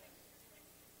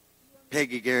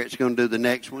 Peggy Garrett's going to do the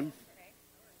next one.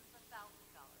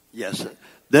 Yes, sir.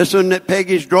 This one that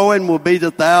Peggy's drawing will be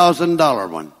the $1,000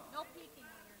 one.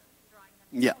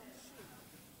 Yeah.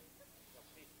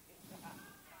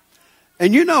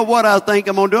 And you know what I think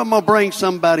I'm going to do? I'm going to bring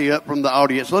somebody up from the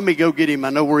audience. Let me go get him. I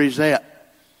know where he's at.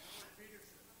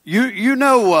 You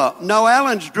know, no,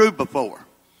 Alan's drew before.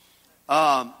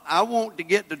 I want to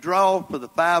get the draw for the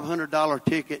 $500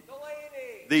 ticket.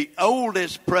 The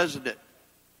oldest president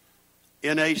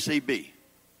in ACB,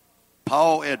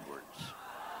 Paul Edwards.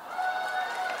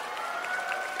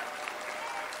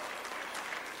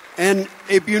 And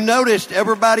if you noticed,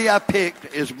 everybody I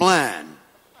picked is blind.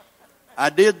 I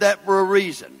did that for a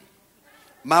reason.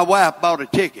 My wife bought a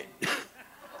ticket.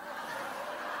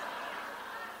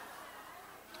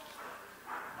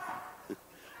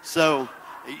 So,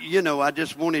 you know, I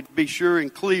just wanted to be sure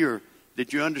and clear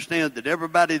that you understand that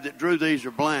everybody that drew these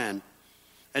are blind.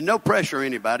 And no pressure,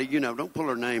 anybody. You know, don't pull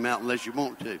her name out unless you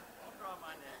want to.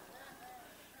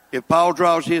 If Paul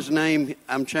draws his name,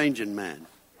 I'm changing mine.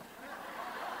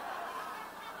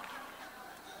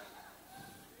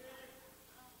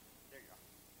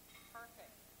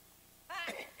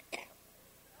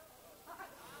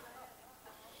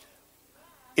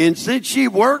 And since she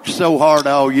worked so hard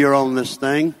all year on this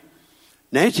thing,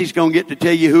 Nancy's going to get to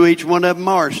tell you who each one of them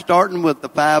are, starting with the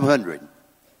 $500.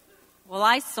 Well,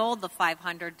 I sold the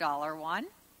 $500 one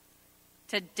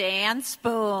to Dan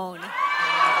Spoon.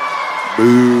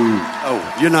 Boo.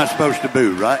 Oh, you're not supposed to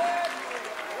boo, right?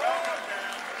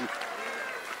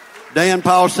 Dan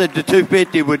Paul said the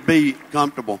 $250 would be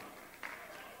comfortable.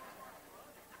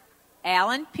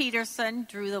 Alan Peterson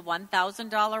drew the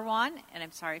 $1,000 one, and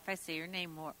I'm sorry if I say your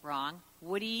name wrong.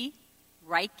 Woody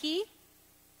Reike,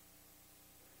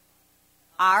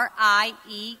 Rieke.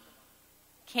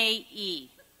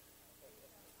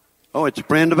 Oh, it's a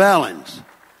friend of Alan's.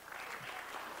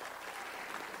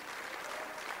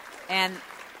 And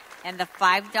the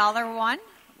 $5 one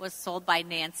was sold by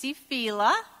Nancy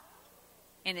Fila,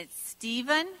 and it's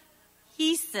Stephen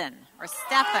Heeson, or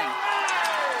Stephen.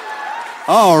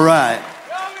 All right.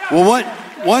 Well,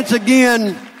 once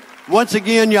again,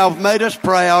 y'all have made us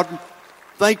proud.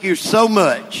 Thank you so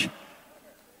much.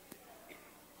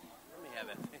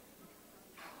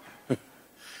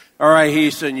 All right,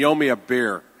 Heeson, you owe me a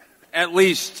beer. At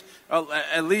least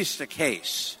a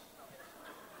case.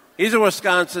 He's a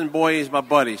Wisconsin boy. He's my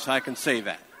buddy, so I can say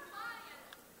that.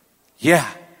 Yeah.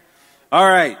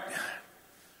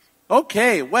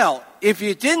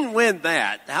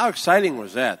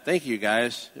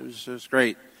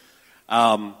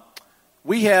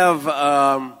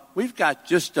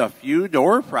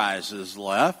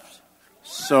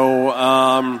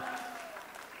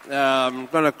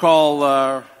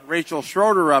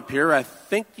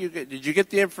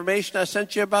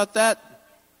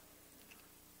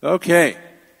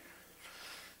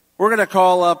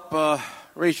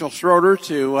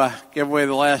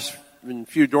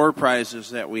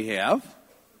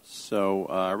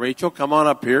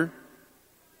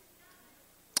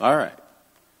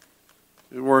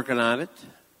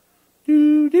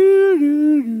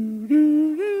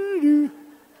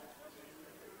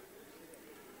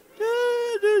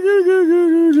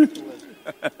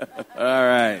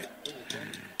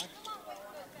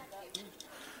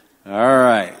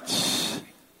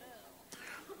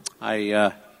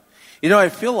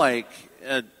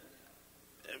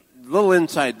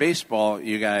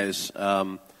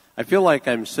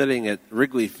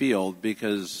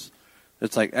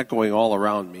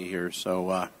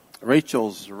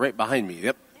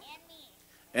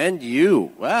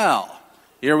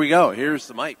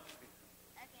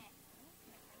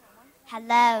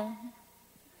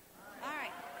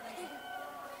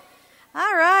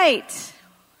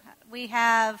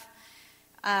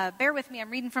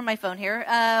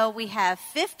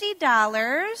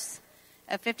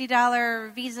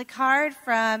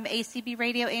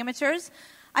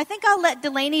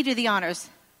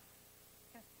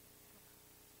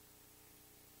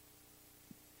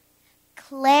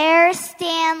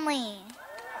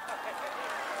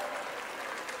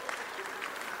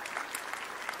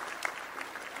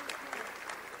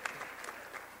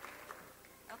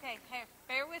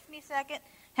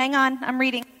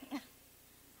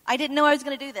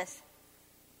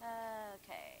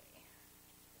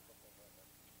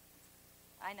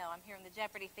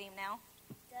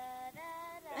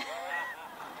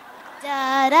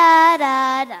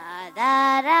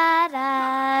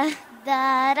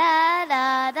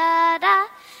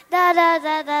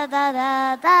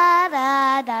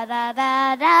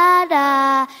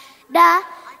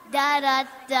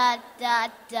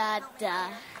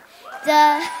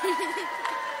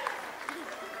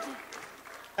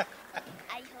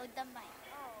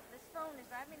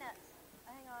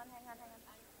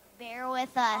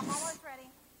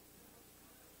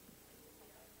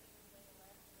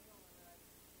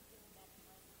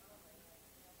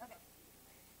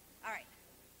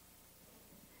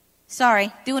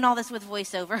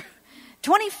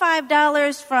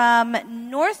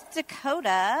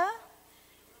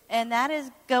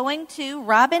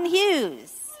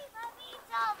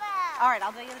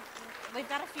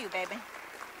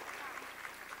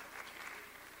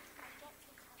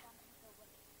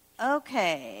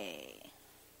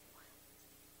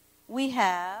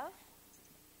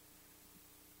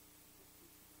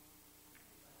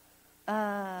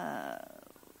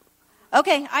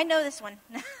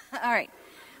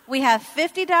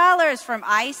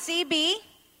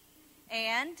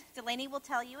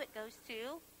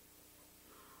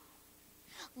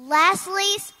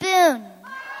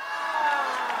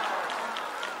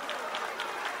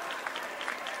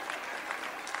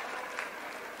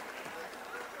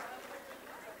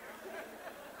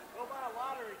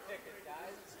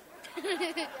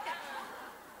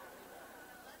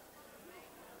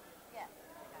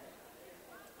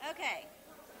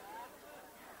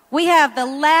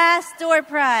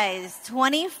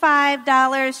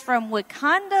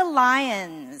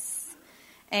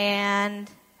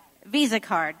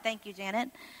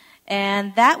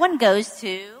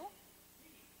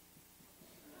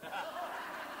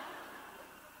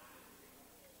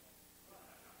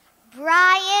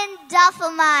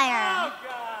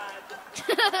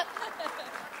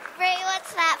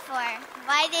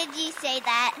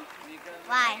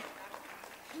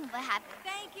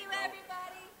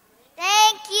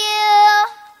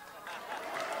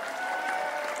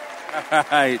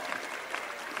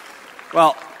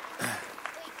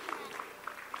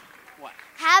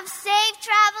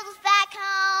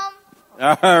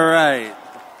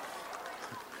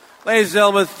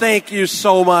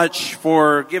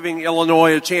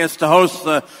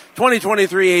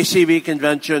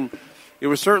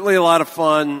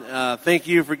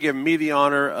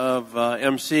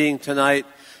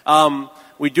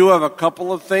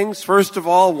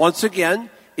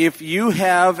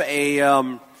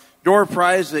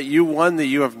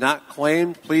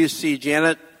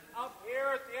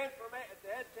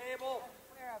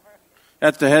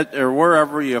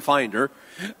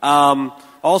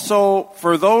 Also,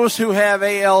 for those who have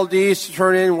ALDs to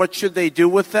turn in, what should they do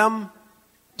with them?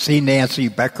 See Nancy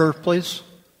Becker, please.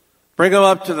 Bring them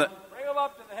up to the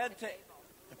head table.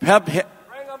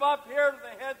 Bring them up here to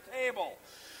the head table.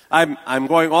 I'm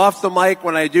going off the mic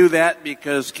when I do that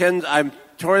because I'm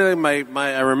totally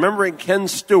I'm remembering Ken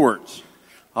Stewart's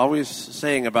always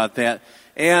saying about that.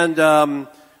 And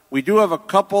we do have a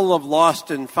couple of lost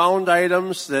and found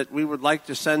items that we would like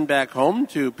to send back home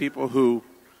to people who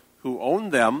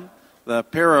own them. The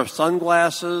pair of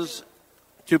sunglasses,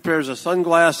 2 pairs of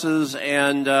sunglasses,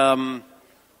 and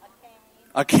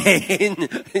a cane.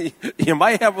 You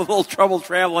might have a little trouble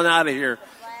traveling out of here.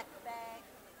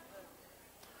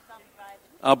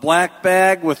 A black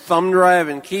bag with thumb drive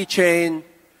and keychain.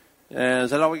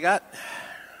 Is that all we got?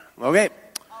 Okay.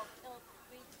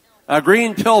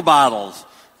 Green pill bottles.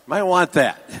 Might want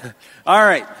that. All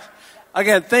right.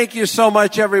 Again, thank you so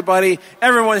much, everybody.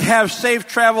 Everyone have safe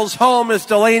travels home, as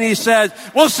Delaney said.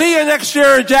 We'll see you next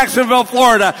year in Jacksonville,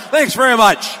 Florida. Thanks very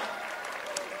much.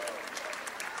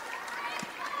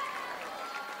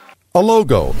 A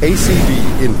logo,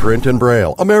 ACB in print and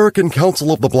braille, American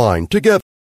Council of the Blind, together.